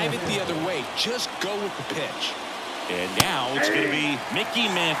 Drive it the other way. Just go with the pitch. And now it's going to be Mickey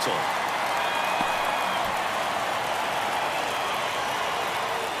Mantle.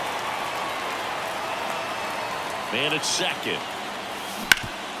 Man at second.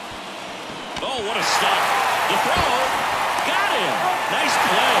 Oh, what a stop. The throw. Got him. Nice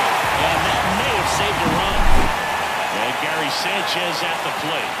play. And that may have saved a run. And Gary Sanchez at the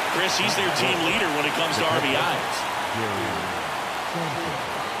plate. Chris, he's their team leader when it comes to RBIs.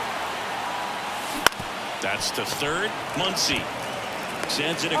 That's to third. Muncy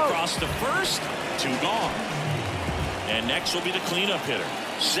sends it across to first. 2 gone. And next will be the cleanup hitter,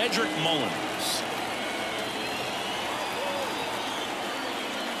 Cedric Mullins.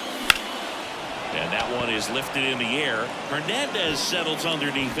 And that one is lifted in the air. Hernandez settles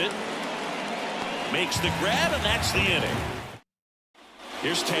underneath it. Makes the grab, and that's the inning.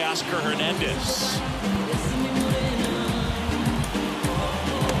 Here's Teoscar Hernandez.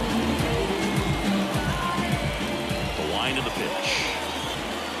 To the pitch.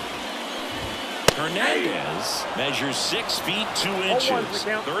 Hernandez measures 6 feet 2 inches,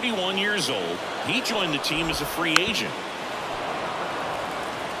 31 years old. He joined the team as a free agent.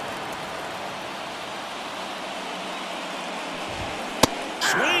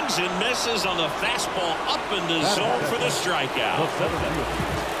 Swings and misses on the fastball up in the zone for the strikeout.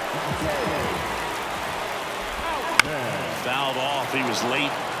 Fouled off. He was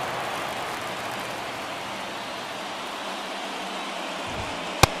late.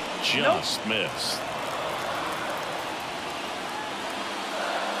 Just missed.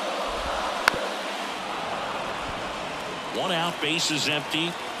 One out, bases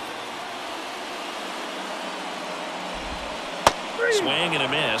empty. Swing and a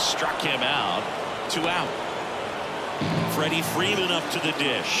miss, struck him out. 2 out. Freddie Freeman up to the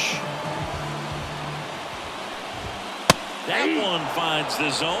dish. That one finds the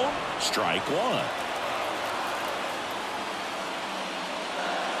zone. Strike 1.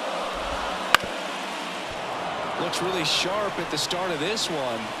 Looks really sharp at the start of this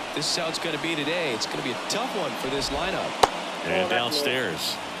one. This is how it's going to be today. It's going to be a tough one for this lineup. And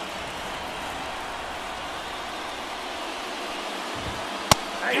downstairs.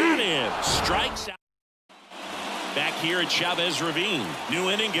 Got him. Strikes out. Back here at Chavez Ravine.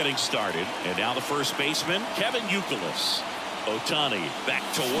 New inning getting started. And now the first baseman, Kevin Youkilis. Ohtani back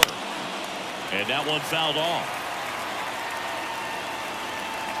to work. And that one fouled off.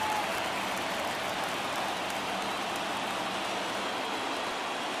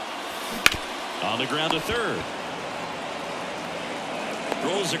 On the ground to third.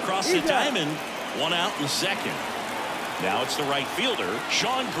 Rolls across the diamond. 1 out in the second. Now it's the right fielder,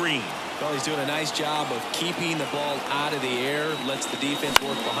 Sean Green. Well, he's doing a nice job of keeping the ball out of the air. Lets the defense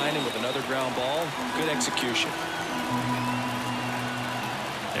work behind him with another ground ball. Good execution.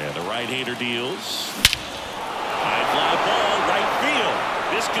 And the right-hander deals. High fly ball, right field.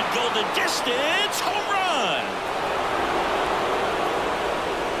 This could go the distance. Home run.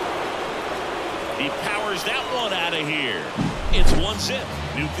 He powers that one out of here. It's 1-zip.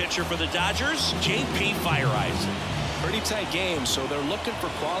 New pitcher for the Dodgers, J.P. Fireisen. Pretty tight game, so they're looking for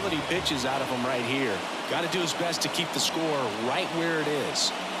quality pitches out of him right here. Got to do his best to keep the score right where it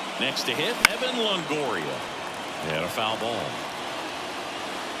is. Next to hit, Evan Longoria. And a foul ball.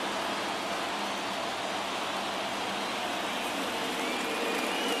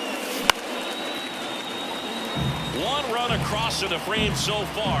 One run across to the frame so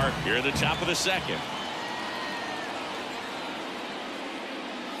far here at the top of the second.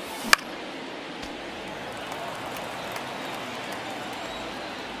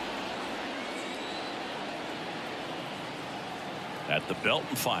 At the belt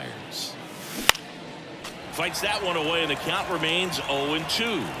and fires. Fights that one away, and the count remains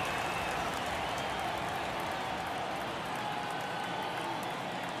 0-2.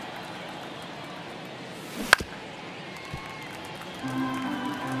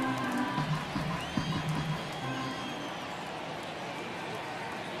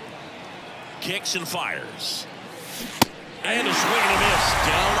 Kicks and fires. And a swing and a miss.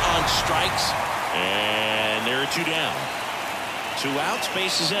 Down on strikes. And there are two down. 2 outs,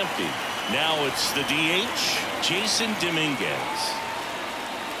 base is empty. Now it's the DH, Jason Dominguez.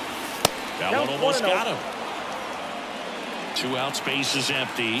 That one almost got him. 2 outs, base is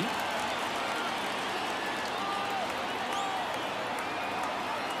empty.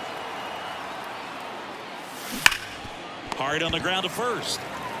 Hard on the ground to first.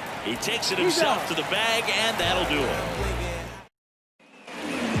 He takes it himself to the bag, and that'll do it.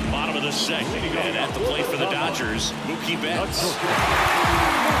 Bottom of the second, and at the plate for the Dodgers, Mookie Betts.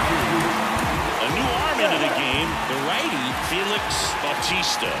 A new arm into the game, the righty, Felix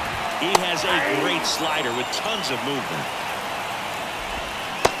Bautista. He has a great slider with tons of movement.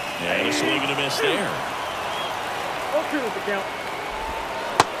 And a swing and a miss there. Okay with the count.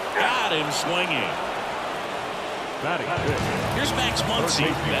 Got him swinging. Here's Max Muncy,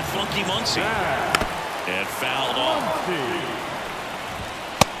 that funky Muncy. And fouled off.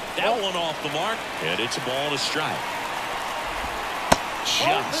 That one off the mark, and it's a ball to strike.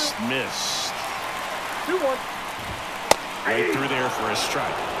 Just missed. 2-1. Right through there for a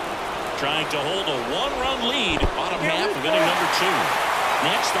strike. Trying to hold a 1-run lead, bottom half of inning number 2.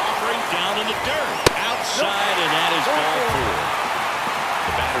 Next offering down in the dirt. Outside, and that is ball 4.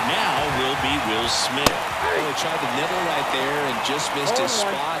 The batter now will be Will Smith. Oh, he tried to nibble right there and just missed his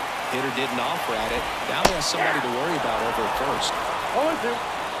spot. Hitter didn't offer at it. Now he has somebody to worry about over at first.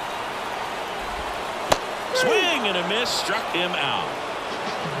 0-2. Swing and a miss, struck him out.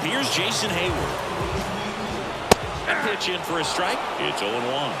 Here's Jason Hayward. A pitch in for a strike. It's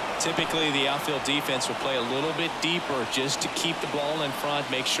 0-1. Typically, the outfield defense will play a little bit deeper just to keep the ball in front,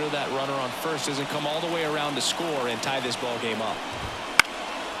 make sure that runner on first doesn't come all the way around to score and tie this ball game up.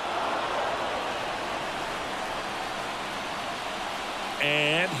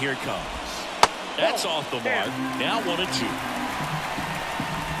 And here it comes. That's off the mark. Now 1-2.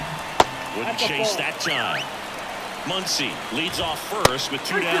 Wouldn't chase that time. Muncy leads off first with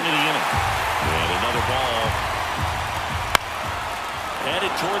 2 down in the inning. And another ball.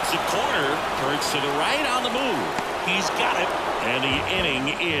 Headed towards the corner. Turns to the right on the move. He's got it. And the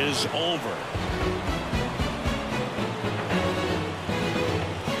inning is over.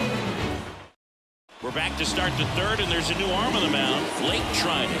 We're back to start the third, and there's a new arm on the mound. Blake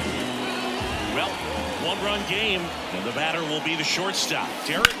Trinan. Well, 1-run game, and the batter will be the shortstop,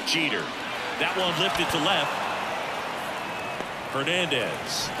 Derek Jeter. That one lifted to left.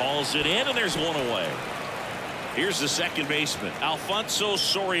 Hernandez hauls it in, and there's one away. Here's the second baseman, Alfonso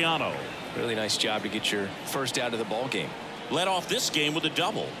Soriano. Really nice job to get your first out of the ball game. Led off this game with a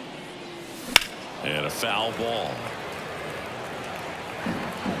double. And a foul ball.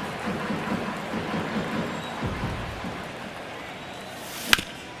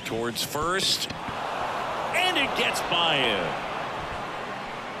 Towards first, and it gets by him.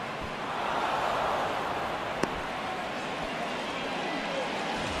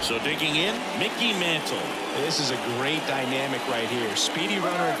 So digging in, Mickey Mantle. This is a great dynamic right here. Speedy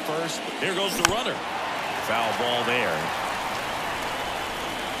runner at first. There goes the runner. Foul ball there.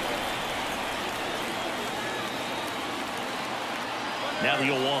 Now the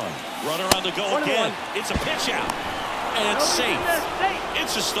 0-1. Runner on the go again. It's a pitch out. And it's safe.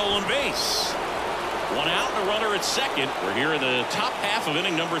 It's a stolen base. 1 out and a runner at second. We're here in the top half of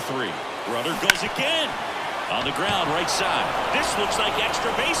inning number 3. Runner goes again. On the ground, right side. This looks like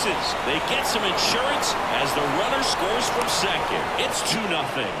extra bases. They get some insurance as the runner scores from second. It's 2-0.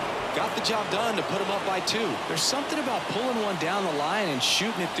 Got the job done to put him up by 2. There's something about pulling one down the line and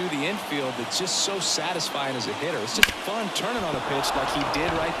shooting it through the infield that's just so satisfying as a hitter. It's just fun turning on a pitch like he did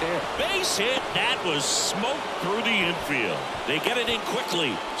right there. Base hit. That was smoke through the infield. They get it in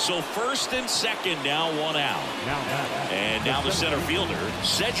quickly. So first and second, now 1 out. And now the center fielder,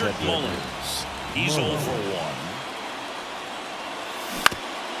 Cedric Mullins. He's 0 for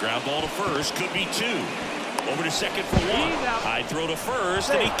 1. Ground ball to first. Could be 2. Over to second for 1. High throw to first,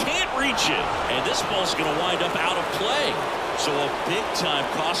 and he can't reach it. And this ball's going to wind up out of play. So a big-time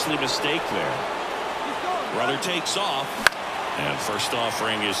costly mistake there. Runner takes off, and first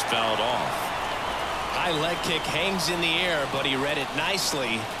offering is fouled off. High leg kick hangs in the air, but he read it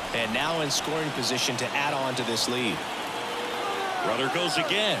nicely, and now in scoring position to add on to this lead. Runner goes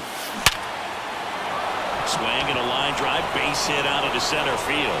again. Swing and a line drive, base hit out into center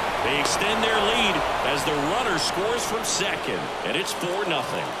field. They extend their lead as the runner scores from second, and it's 4-0.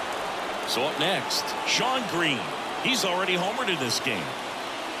 So up next, Sean Green. He's already homered in this game.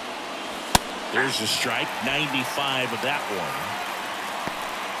 There's a strike, 95 of that one.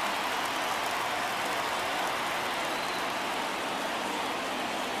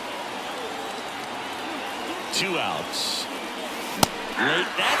 Two outs. Late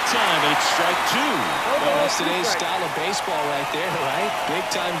that time, it's strike 2. Well, that's today's style of baseball right there, right?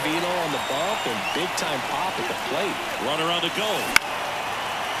 Big-time velo on the bump and big-time pop at the plate. Runner on the go.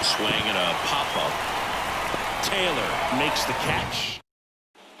 Swing and a pop-up. Taylor makes the catch.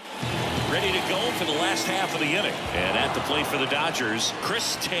 Ready to go for the last half of the inning. And at the plate for the Dodgers,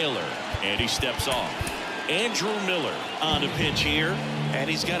 Chris Taylor. And he steps off. Andrew Miller on the pitch here. And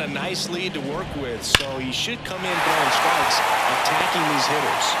he's got a nice lead to work with, so he should come in throwing strikes, attacking these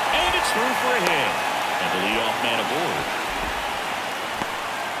hitters. And it's through for a hit. And the leadoff man aboard.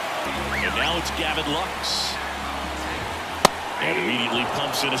 And now it's Gavin Lux. And immediately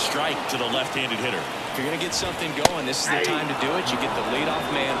pumps in a strike to the left-handed hitter. If you're going to get something going, this is the time to do it. You get the leadoff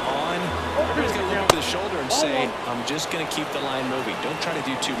man on. Everybody's going to look over the shoulder and say, I'm just going to keep the line moving. Don't try to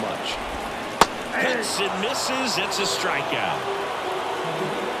do too much. Hits and misses. It's a strikeout.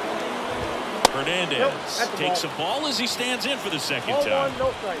 Hernandez takes a ball as he stands in for the second time.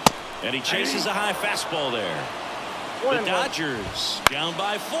 And he chases a high fastball there. The Dodgers down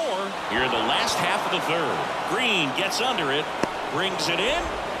by 4 here in the last half of the third. Green gets under it, brings it in.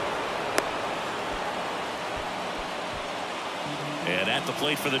 And at the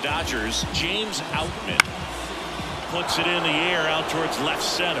plate for the Dodgers, James Outman puts it in the air out towards left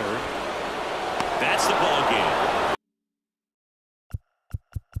center. That's the ball game.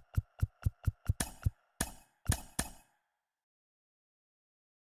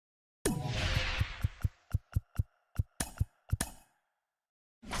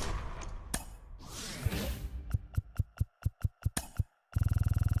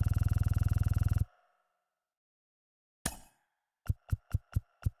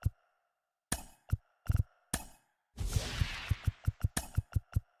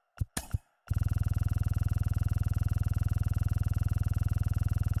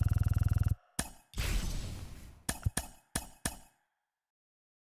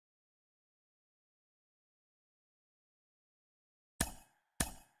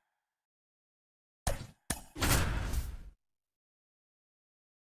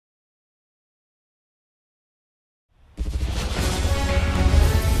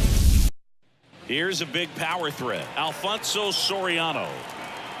 Here's a big power threat. Alfonso Soriano.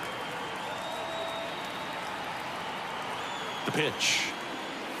 The pitch.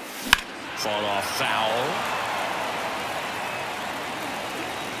 Fought off foul.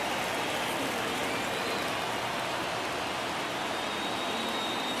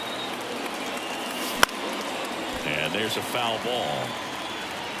 And there's a foul ball.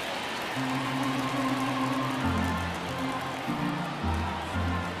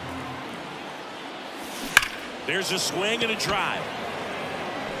 There's a swing and a drive.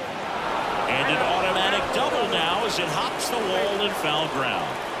 And an automatic double now as it hops the wall and foul ground.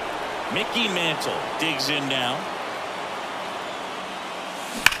 Mickey Mantle digs in now.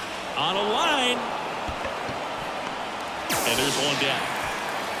 On a line. And there's one down.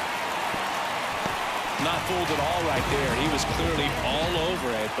 Not fooled at all right there. He was clearly all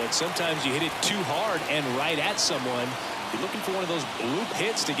over it, but sometimes you hit it too hard and right at someone. You're looking for one of those bloop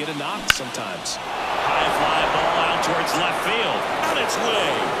hits to get a knock sometimes. High fly ball out towards left field. On its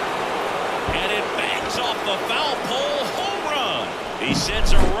way. And it bangs off the foul pole. Home run. He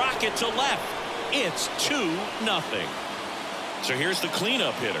sends a rocket to left. It's 2-0. So here's the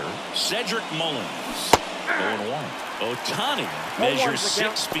cleanup hitter, Cedric Mullins. 0-1. Ohtani measures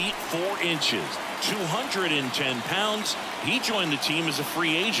 6 feet 4 inches, 210 pounds. He joined the team as a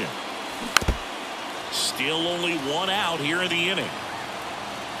free agent. Still only 1 out here in the inning.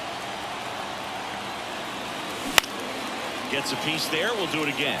 Gets a piece there. We'll do it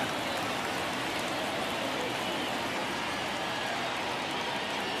again.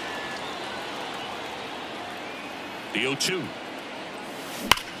 The 0-2.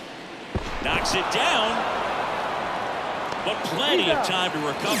 Knocks it down. But plenty of time to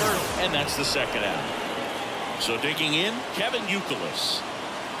recover, and that's the second out. So digging in, Kevin Youkilis.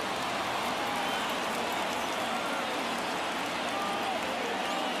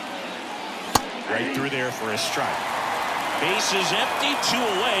 Right through there for a strike. Base is empty, 2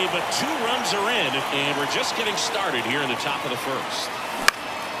 away, but 2 runs are in, and we're just getting started here in the top of the first.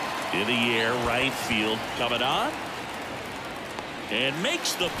 In the air, right field coming on. And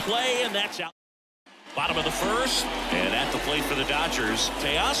makes the play, and that's out. Bottom of the first, and at the plate for the Dodgers,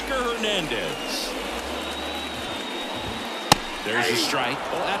 Teoscar Hernandez. There's a strike.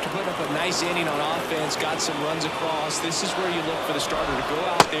 Well, after putting up a nice inning on offense, got some runs across, this is where you look for the starter to go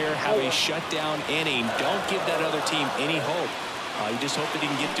out there, have a shutdown inning. Don't give that other team any hope. You just hope that he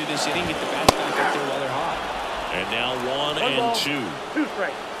can get through this inning, get the bats back up there while they're hot. And now 1 and 2. 2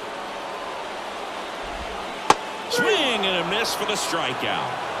 strikes. Swing and a miss for the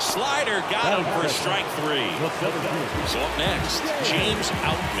strikeout. Slider got him for strike 3. So up next, James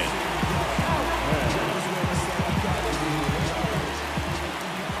Outman.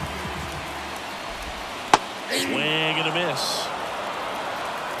 Swing and a miss.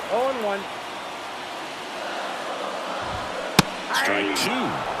 0-1. Strike 2.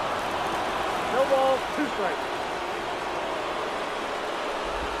 No ball, 2 strikes.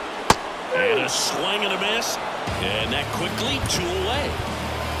 And a swing and a miss. And that quickly 2 away.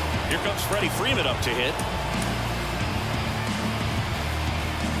 Here comes Freddie Freeman up to hit.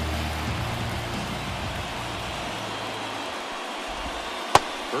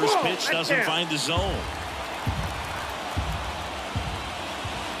 First pitch doesn't find the zone.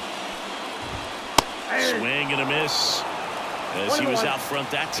 Swing and a miss as he was out front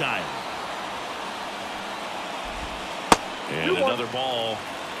that time. And another ball.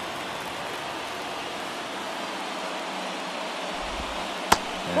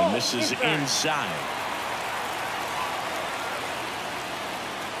 And this is inside.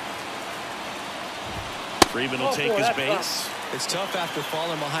 Freeman will take his base. It's tough after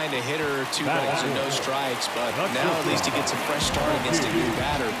falling behind a hitter, 2 balls and no strikes, but now at least he gets a fresh start against a new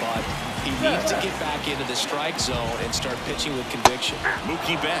batter. But he needs to get back into the strike zone and start pitching with conviction.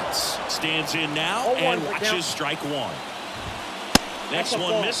 Mookie Betts stands in now and watches strike 1. Next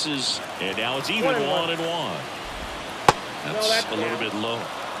one misses, and now it's even 1-1. That's a little bit low.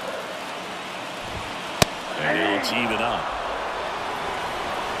 And now it's even up.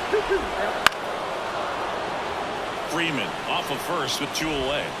 Freeman off of first with 2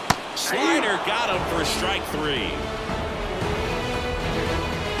 away. Slider got him for strike 3.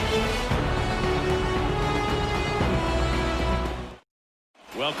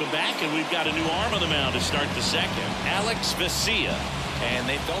 Welcome back, and we've got a new arm on the mound to start the second. Alex Vesia. And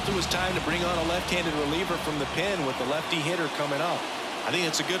they felt it was time to bring on a left-handed reliever from the pen with the lefty hitter coming up. I think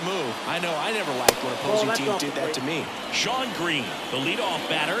it's a good move. I know I never liked when opposing teams did that to me. Sean Green, the leadoff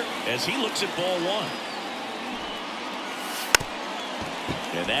batter, as he looks at ball 1.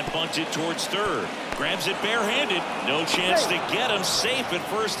 And that bunted towards third. Grabs it barehanded. No chance to get him. Safe at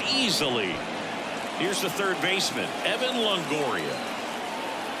first easily. Here's the third baseman, Evan Longoria.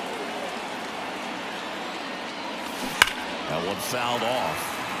 That one fouled off.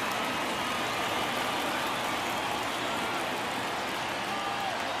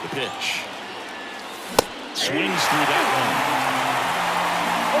 The pitch. Swings through that one.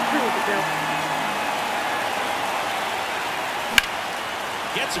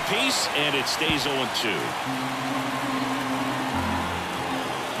 Gets a piece, and it stays 0-2.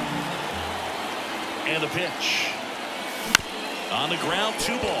 And the pitch. On the ground,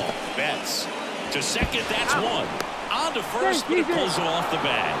 2 ball. Betts to second, that's 1. On to first, but it pulls him off the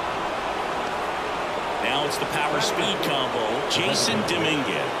bag. Now it's the power speed combo. Jason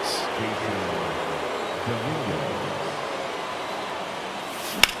Dominguez.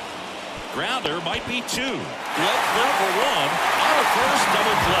 Grounder might be 2. Left foot for 1. On to first,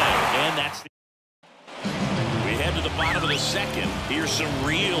 double play. And that's the. We head to the bottom of the second. Here's some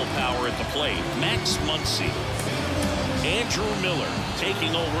real power at the plate. Max Muncy. Andrew Miller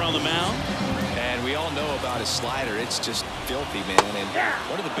taking over on the mound. And we all know about his slider. It's just filthy, man. And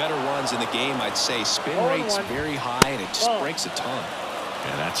one of the better ones in the game, I'd say. Spin rate's very high, and it just breaks a ton.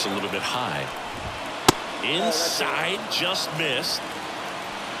 And that's a little bit high. Inside, just missed.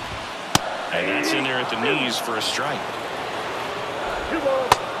 And that's in there at the knees for a strike.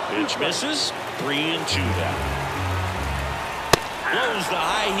 Pitch misses. 3-2 now. Blows the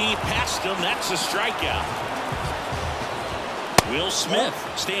high heat past him. That's a strikeout. Will Smith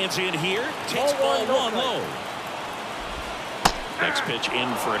stands in here. Takes ball 1 low. Next pitch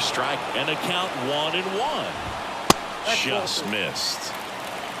in for a strike. And a count 1-1. Just missed.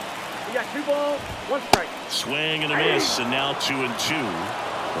 You got 2 balls, 1 strike. Swing and a miss, and now 2-2.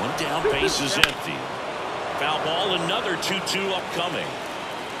 1 down, base is empty. Foul ball, another 2-2 upcoming.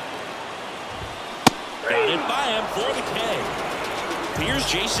 Got it by him for the K. Here's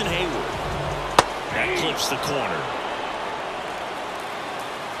Jason Hayward. That clips the corner.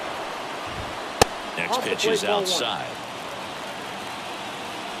 Next pitch is outside.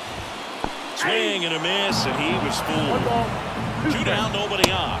 Swing and a miss, and he was fooled. 2 down, nobody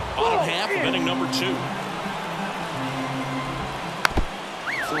on. Bottom half of inning number 2.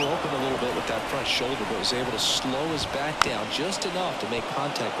 Flew open a little bit with that front shoulder, but was able to slow his back down just enough to make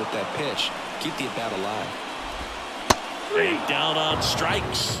contact with that pitch. Keep the at-bat alive. And down on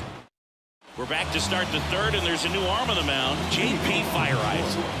strikes. We're back to start the 3rd, and there's a new arm on the mound. JP Fire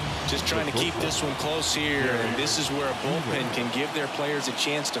Ice. Just trying to keep this one close here, and this is where a bullpen can give their players a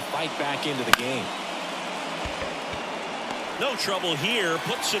chance to fight back into the game. No trouble here.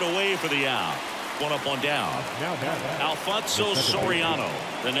 Puts it away for the out. 1 up, 1 down. Alfonso Soriano,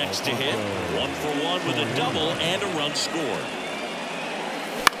 the next to hit. 1 for 1 with a double and a run scored.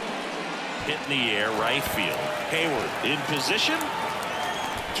 Hit in the air, right field. Hayward in position.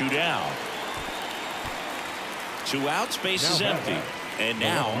 2 down. 2 outs, base is empty. And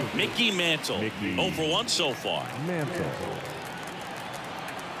now Mickey Mantle. 0 for 1 so far.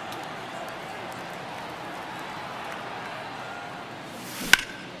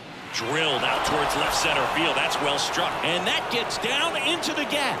 Drilled out towards left center field. That's well struck. And that gets down into the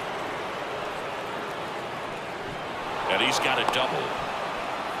gap. And he's got a double.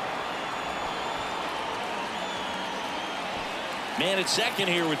 Man at second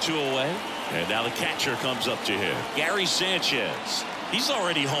here with 2 away. And now the catcher comes up to him. Gary Sanchez. He's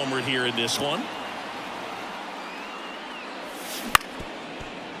already homered here in this one.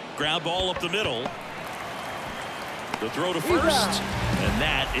 Ground ball up the middle. The throw to first. And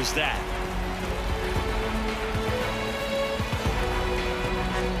that is that.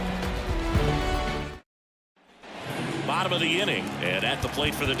 Bottom of the inning, and at the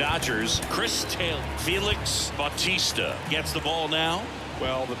plate for the Dodgers, Chris Taylor. Felix Bautista gets the ball now.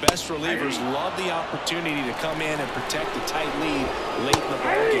 Well, the best relievers love the opportunity to come in and protect a tight lead late in the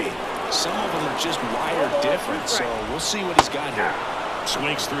ball game. Some of them are just wired different, so we'll see what he's got here.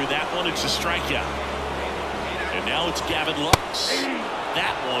 Swings through that one. It's a strikeout. And now it's Gavin Lux.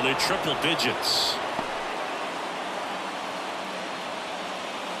 That one in triple digits.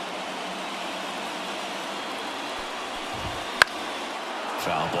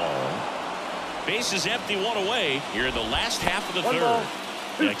 Foul ball. Base is empty, 1 away here in the last half of the 3rd.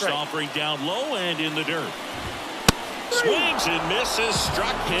 Next offering down low and in the dirt. Swings and misses,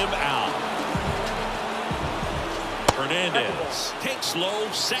 struck him out. Hernandez takes low,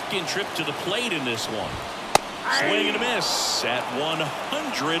 second trip to the plate in this one. Swing and a miss at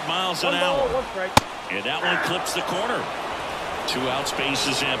 100 miles an hour. And that one clips the corner. 2 outs, base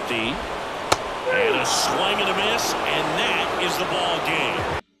is empty. And a swing and a miss, and that is the ball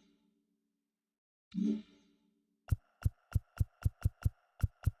game.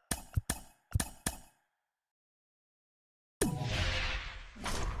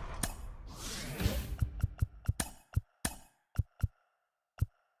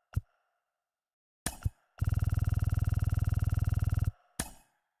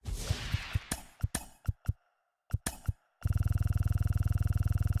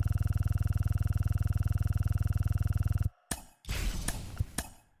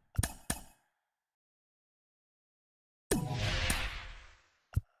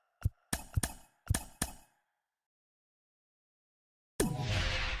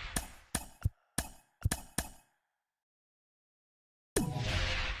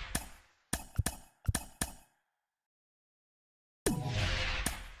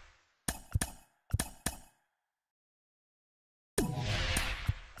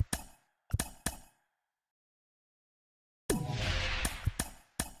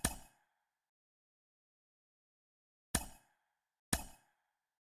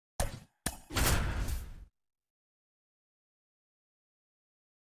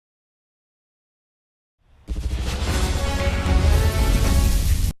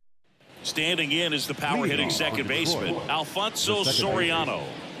 Standing in is the power hitting second baseman, Alfonso Soriano.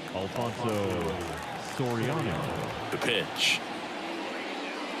 Alfonso The pitch.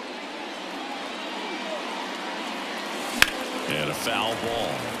 And a foul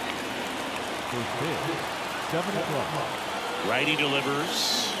ball. Righty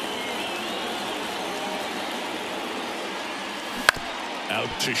delivers. Out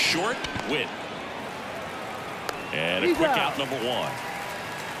to short. Win. And a quick out, number one.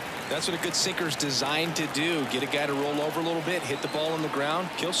 That's what a good sinker's designed to do. Get a guy to roll over a little bit, hit the ball on the ground,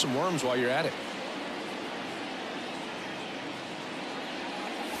 kill some worms while you're at it.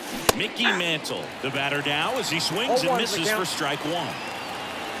 Mickey Mantle, the batter now as he swings and misses for strike one.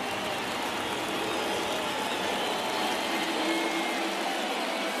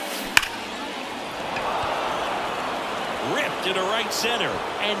 Ripped into right center,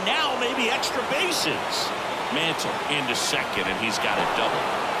 and now maybe extra bases. Mantle into second, and he's got a double.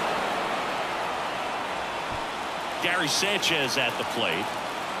 Gary Sanchez at the plate.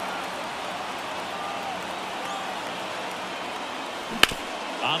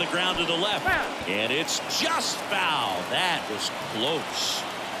 On the ground to the left, and it's just foul. That was close.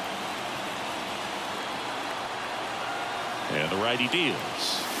 And the righty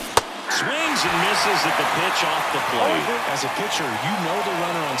deals. Swings and misses at the pitch off the plate. As a pitcher, you know the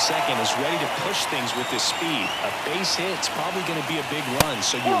runner on second is ready to push things with his speed. A base hit's probably going to be a big run,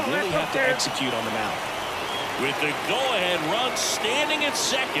 so you really have to execute on the mound. With the go-ahead run standing at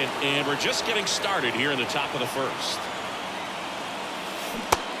second, and we're just getting started here in the top of the first.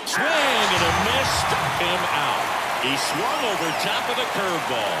 Swing and a miss, took him out. He swung over top of the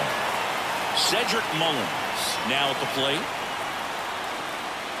curveball. Cedric Mullins now at the plate.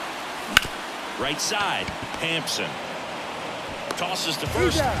 Right side, Hampson tosses to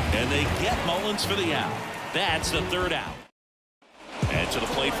first, and they get Mullins for the out. That's the third out. And to the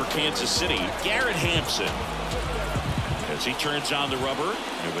plate for Kansas City, Garrett Hampson. As he turns on the rubber,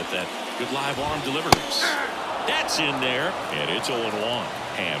 and with that good live arm delivers. That's in there, and it's 0-1.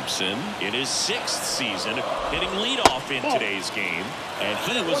 Hampson in his 6th season hitting leadoff in today's game, and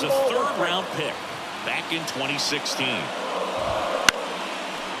he was a 3rd-round pick back in 2016.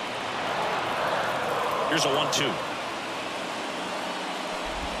 Here's a 1-2.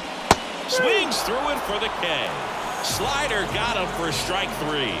 Swings through it for the K. Slider got him for strike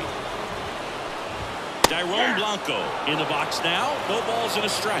 3. Dairon Blanco in the box now. No balls and a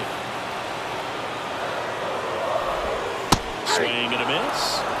strike. Swing and a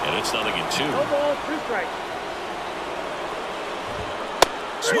miss, and it's 0-2. No balls, 2 strikes.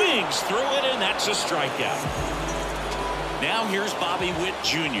 Swings through it, and that's a strikeout. Now here's Bobby Witt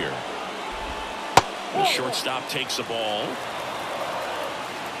Jr. The shortstop takes the ball.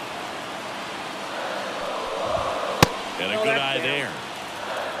 And a good eye there.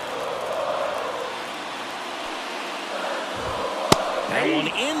 That one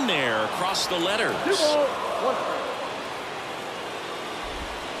in there across the letters. 2 balls, 1 strike.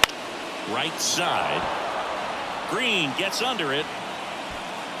 Right side. Green gets under it.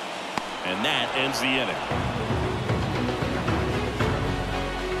 And that ends the inning.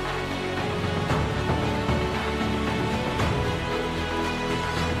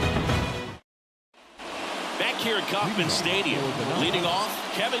 Back here at Kauffman Stadium, leading off,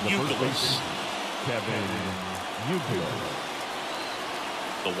 Kevin Youkilis.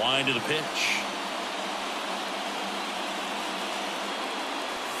 The wind of the pitch.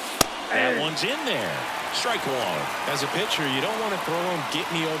 That one's in there. Strike one. As a pitcher, you don't want to throw him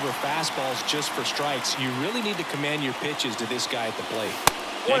get-me-over fastballs just for strikes. You really need to command your pitches to this guy at the plate.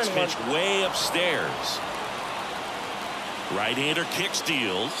 It's pitched way upstairs. Right-hander kicks,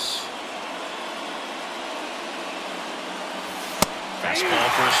 deals. Fastball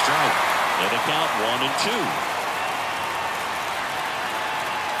for a strike. And a count 1-2.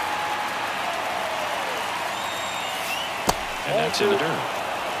 And that's in the dirt.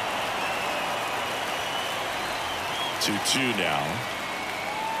 2-2 now.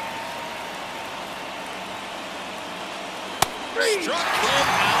 Struck him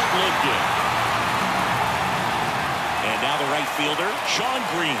out looking. And now the right fielder, Sean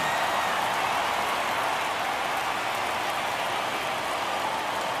Green.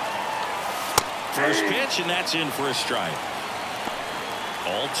 First pitch, and that's in for a strike.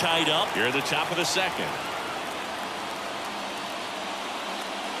 All tied up here at the top of the second.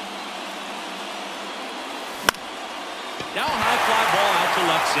 Now a high fly ball out to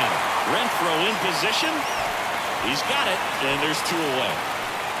left center. Renfroe in position. He's got it, and there's 2 away.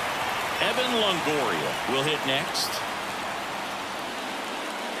 Evan Longoria will hit next.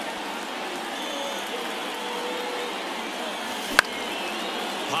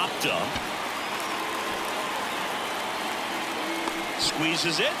 Popped up.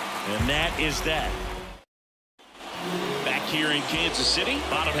 Squeezes it, and that is that. here in Kansas City.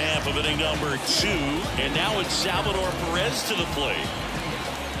 Bottom half of inning number 2. And now it's Salvador Perez to the plate.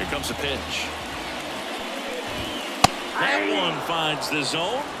 Here comes a pitch. That one finds the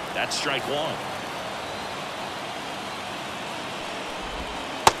zone. That's strike 1.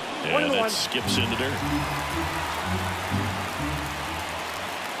 And that skips in the dirt.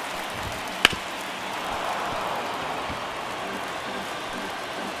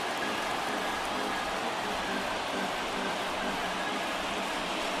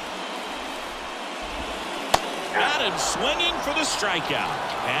 Got him swinging for the strikeout.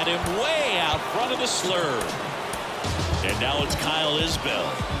 Had him way out front of the slurve. And now it's Kyle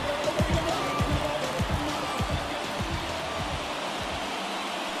Isbell.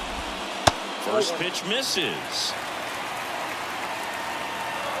 First pitch misses.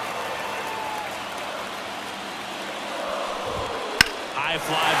 High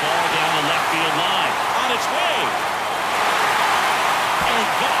fly ball down the left field line. On its way. And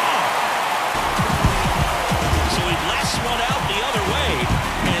gone. So he blasts one out the other way.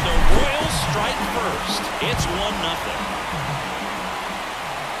 And the Royals strike first. It's 1-0.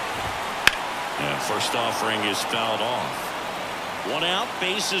 And first offering is fouled off. 1 out,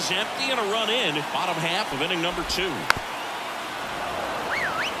 bases empty, and a run in. Bottom half of inning number 2.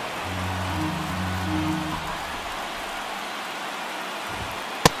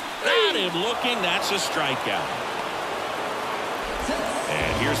 Got him looking. That's a strikeout.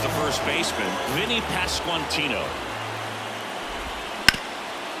 And here's the first baseman, Vinny Pasquantino.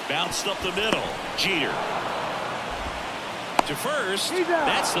 Bounced up the middle. Jeter. To first.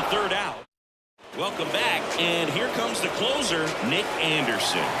 That's the 3rd out. Welcome back, and here comes the closer, Nick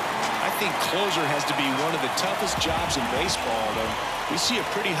Anderson. I think closer has to be one of the toughest jobs in baseball, and we see a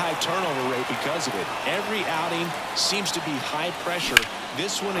pretty high turnover rate because of it. Every outing seems to be high pressure,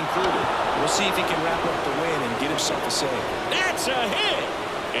 this one included. We'll see if he can wrap up the win and get himself a save. That's a hit,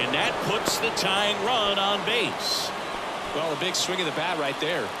 and that puts the tying run on base. Well, a big swing of the bat right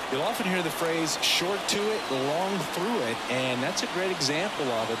there. You'll often hear the phrase short to it, long through it, and that's a great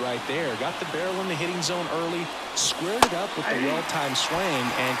example of it right there. Got the barrel in the hitting zone early, squared it up with the well-timed swing,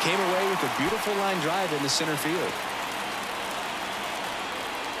 and came away with a beautiful line drive in the center field.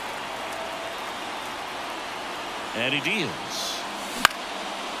 And he deals.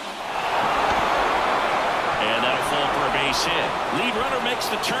 And that'll fall for a base hit. Lead runner makes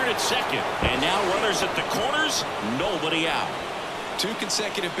the turn at second. And now runners at the corners, nobody out. 2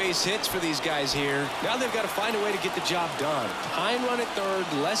 consecutive base hits for these guys here. Now they've got to find a way to get the job done. Tying run at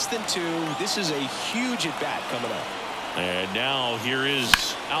third, less than 2. This is a huge at-bat coming up. And now here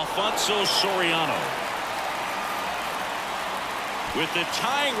is Alfonso Soriano. With the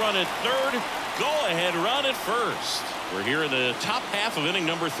tying run at third, go-ahead run at first. We're here in the top half of inning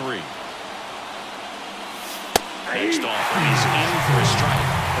number 3. Next offering is in for a strike.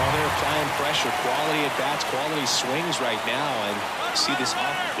 Well, they're applying pressure. Quality at bats, quality swings right now, and see this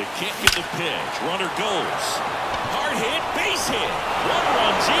often. They can't get the pitch. Runner goes. Hard hit, base hit. One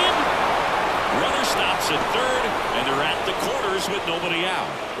runs in. Runner stops at third, and they're at the corners with nobody out.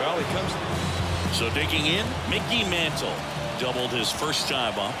 Well, he comes. So digging in, Mickey Mantle doubled his first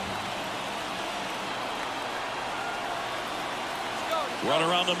time up.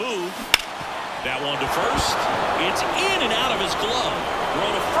 Runner on the move. That one to first. It's in and out of his glove.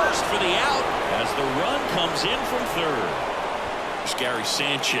 Throw to first for the out as the run comes in from third. There's Gary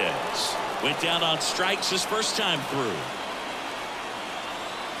Sanchez. Went down on strikes his first time through.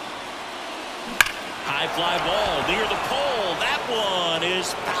 High fly ball near the pole. That one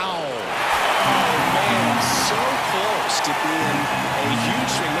is foul. Oh, man, so close to being a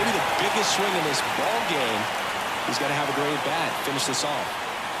huge swing. Maybe the biggest swing in this ball game. He's got to have a great bat. Finish this off.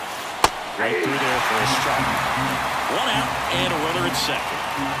 Right through there for a strike. 1 out and a runner at second.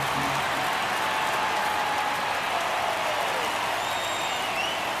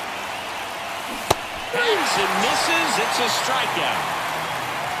 Hangs and misses. It's a strikeout.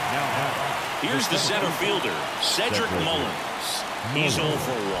 Here's the center fielder, Cedric Mullins. He's 0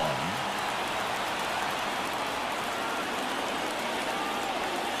 for 1.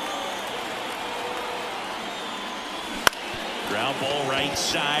 Ground ball right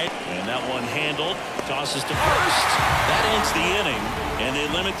side, and that one handled. Tosses to first. That ends the inning, and they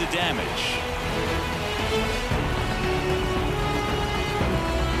limit the damage.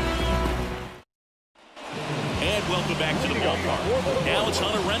 And welcome back to the ballpark. Now it's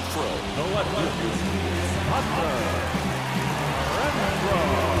Hunter Renfroe.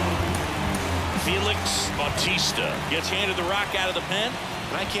 Felix Bautista gets handed the rock out of the pen.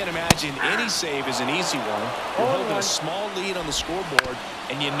 And I can't imagine any save is an easy one. You're holding a small lead on the scoreboard,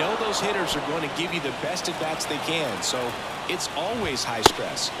 and you know those hitters are going to give you the best at-bats they can. So it's always high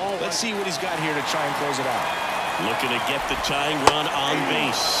stress. Let's see what he's got here to try and close it out. Looking to get the tying run on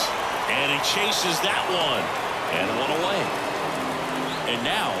base. And he chases that one. And one away. And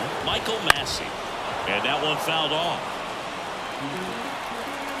now, Michael Massey. And that one fouled off.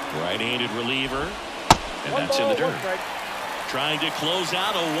 Right-handed reliever. And that's in the dirt. Trying to close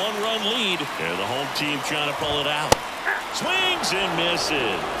out a one-run lead. And the home team trying to pull it out. Swings and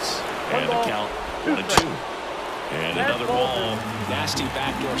misses. And the count 1-2. And another ball. Nasty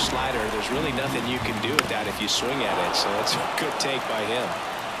backdoor slider. There's really nothing you can do with that if you swing at it. So it's a good take by him.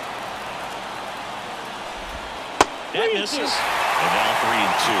 That misses. And now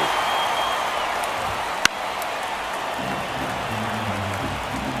 3-2.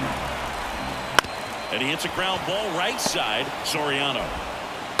 And he hits a ground ball right side. Soriano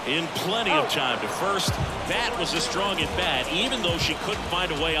in plenty of time to first. That was a strong at bat, even though she couldn't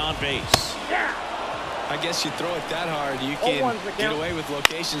find a way on base. I guess you throw it that hard, you can get away with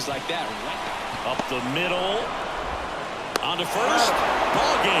locations like that. Up the middle. On to first.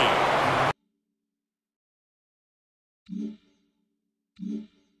 Ball game.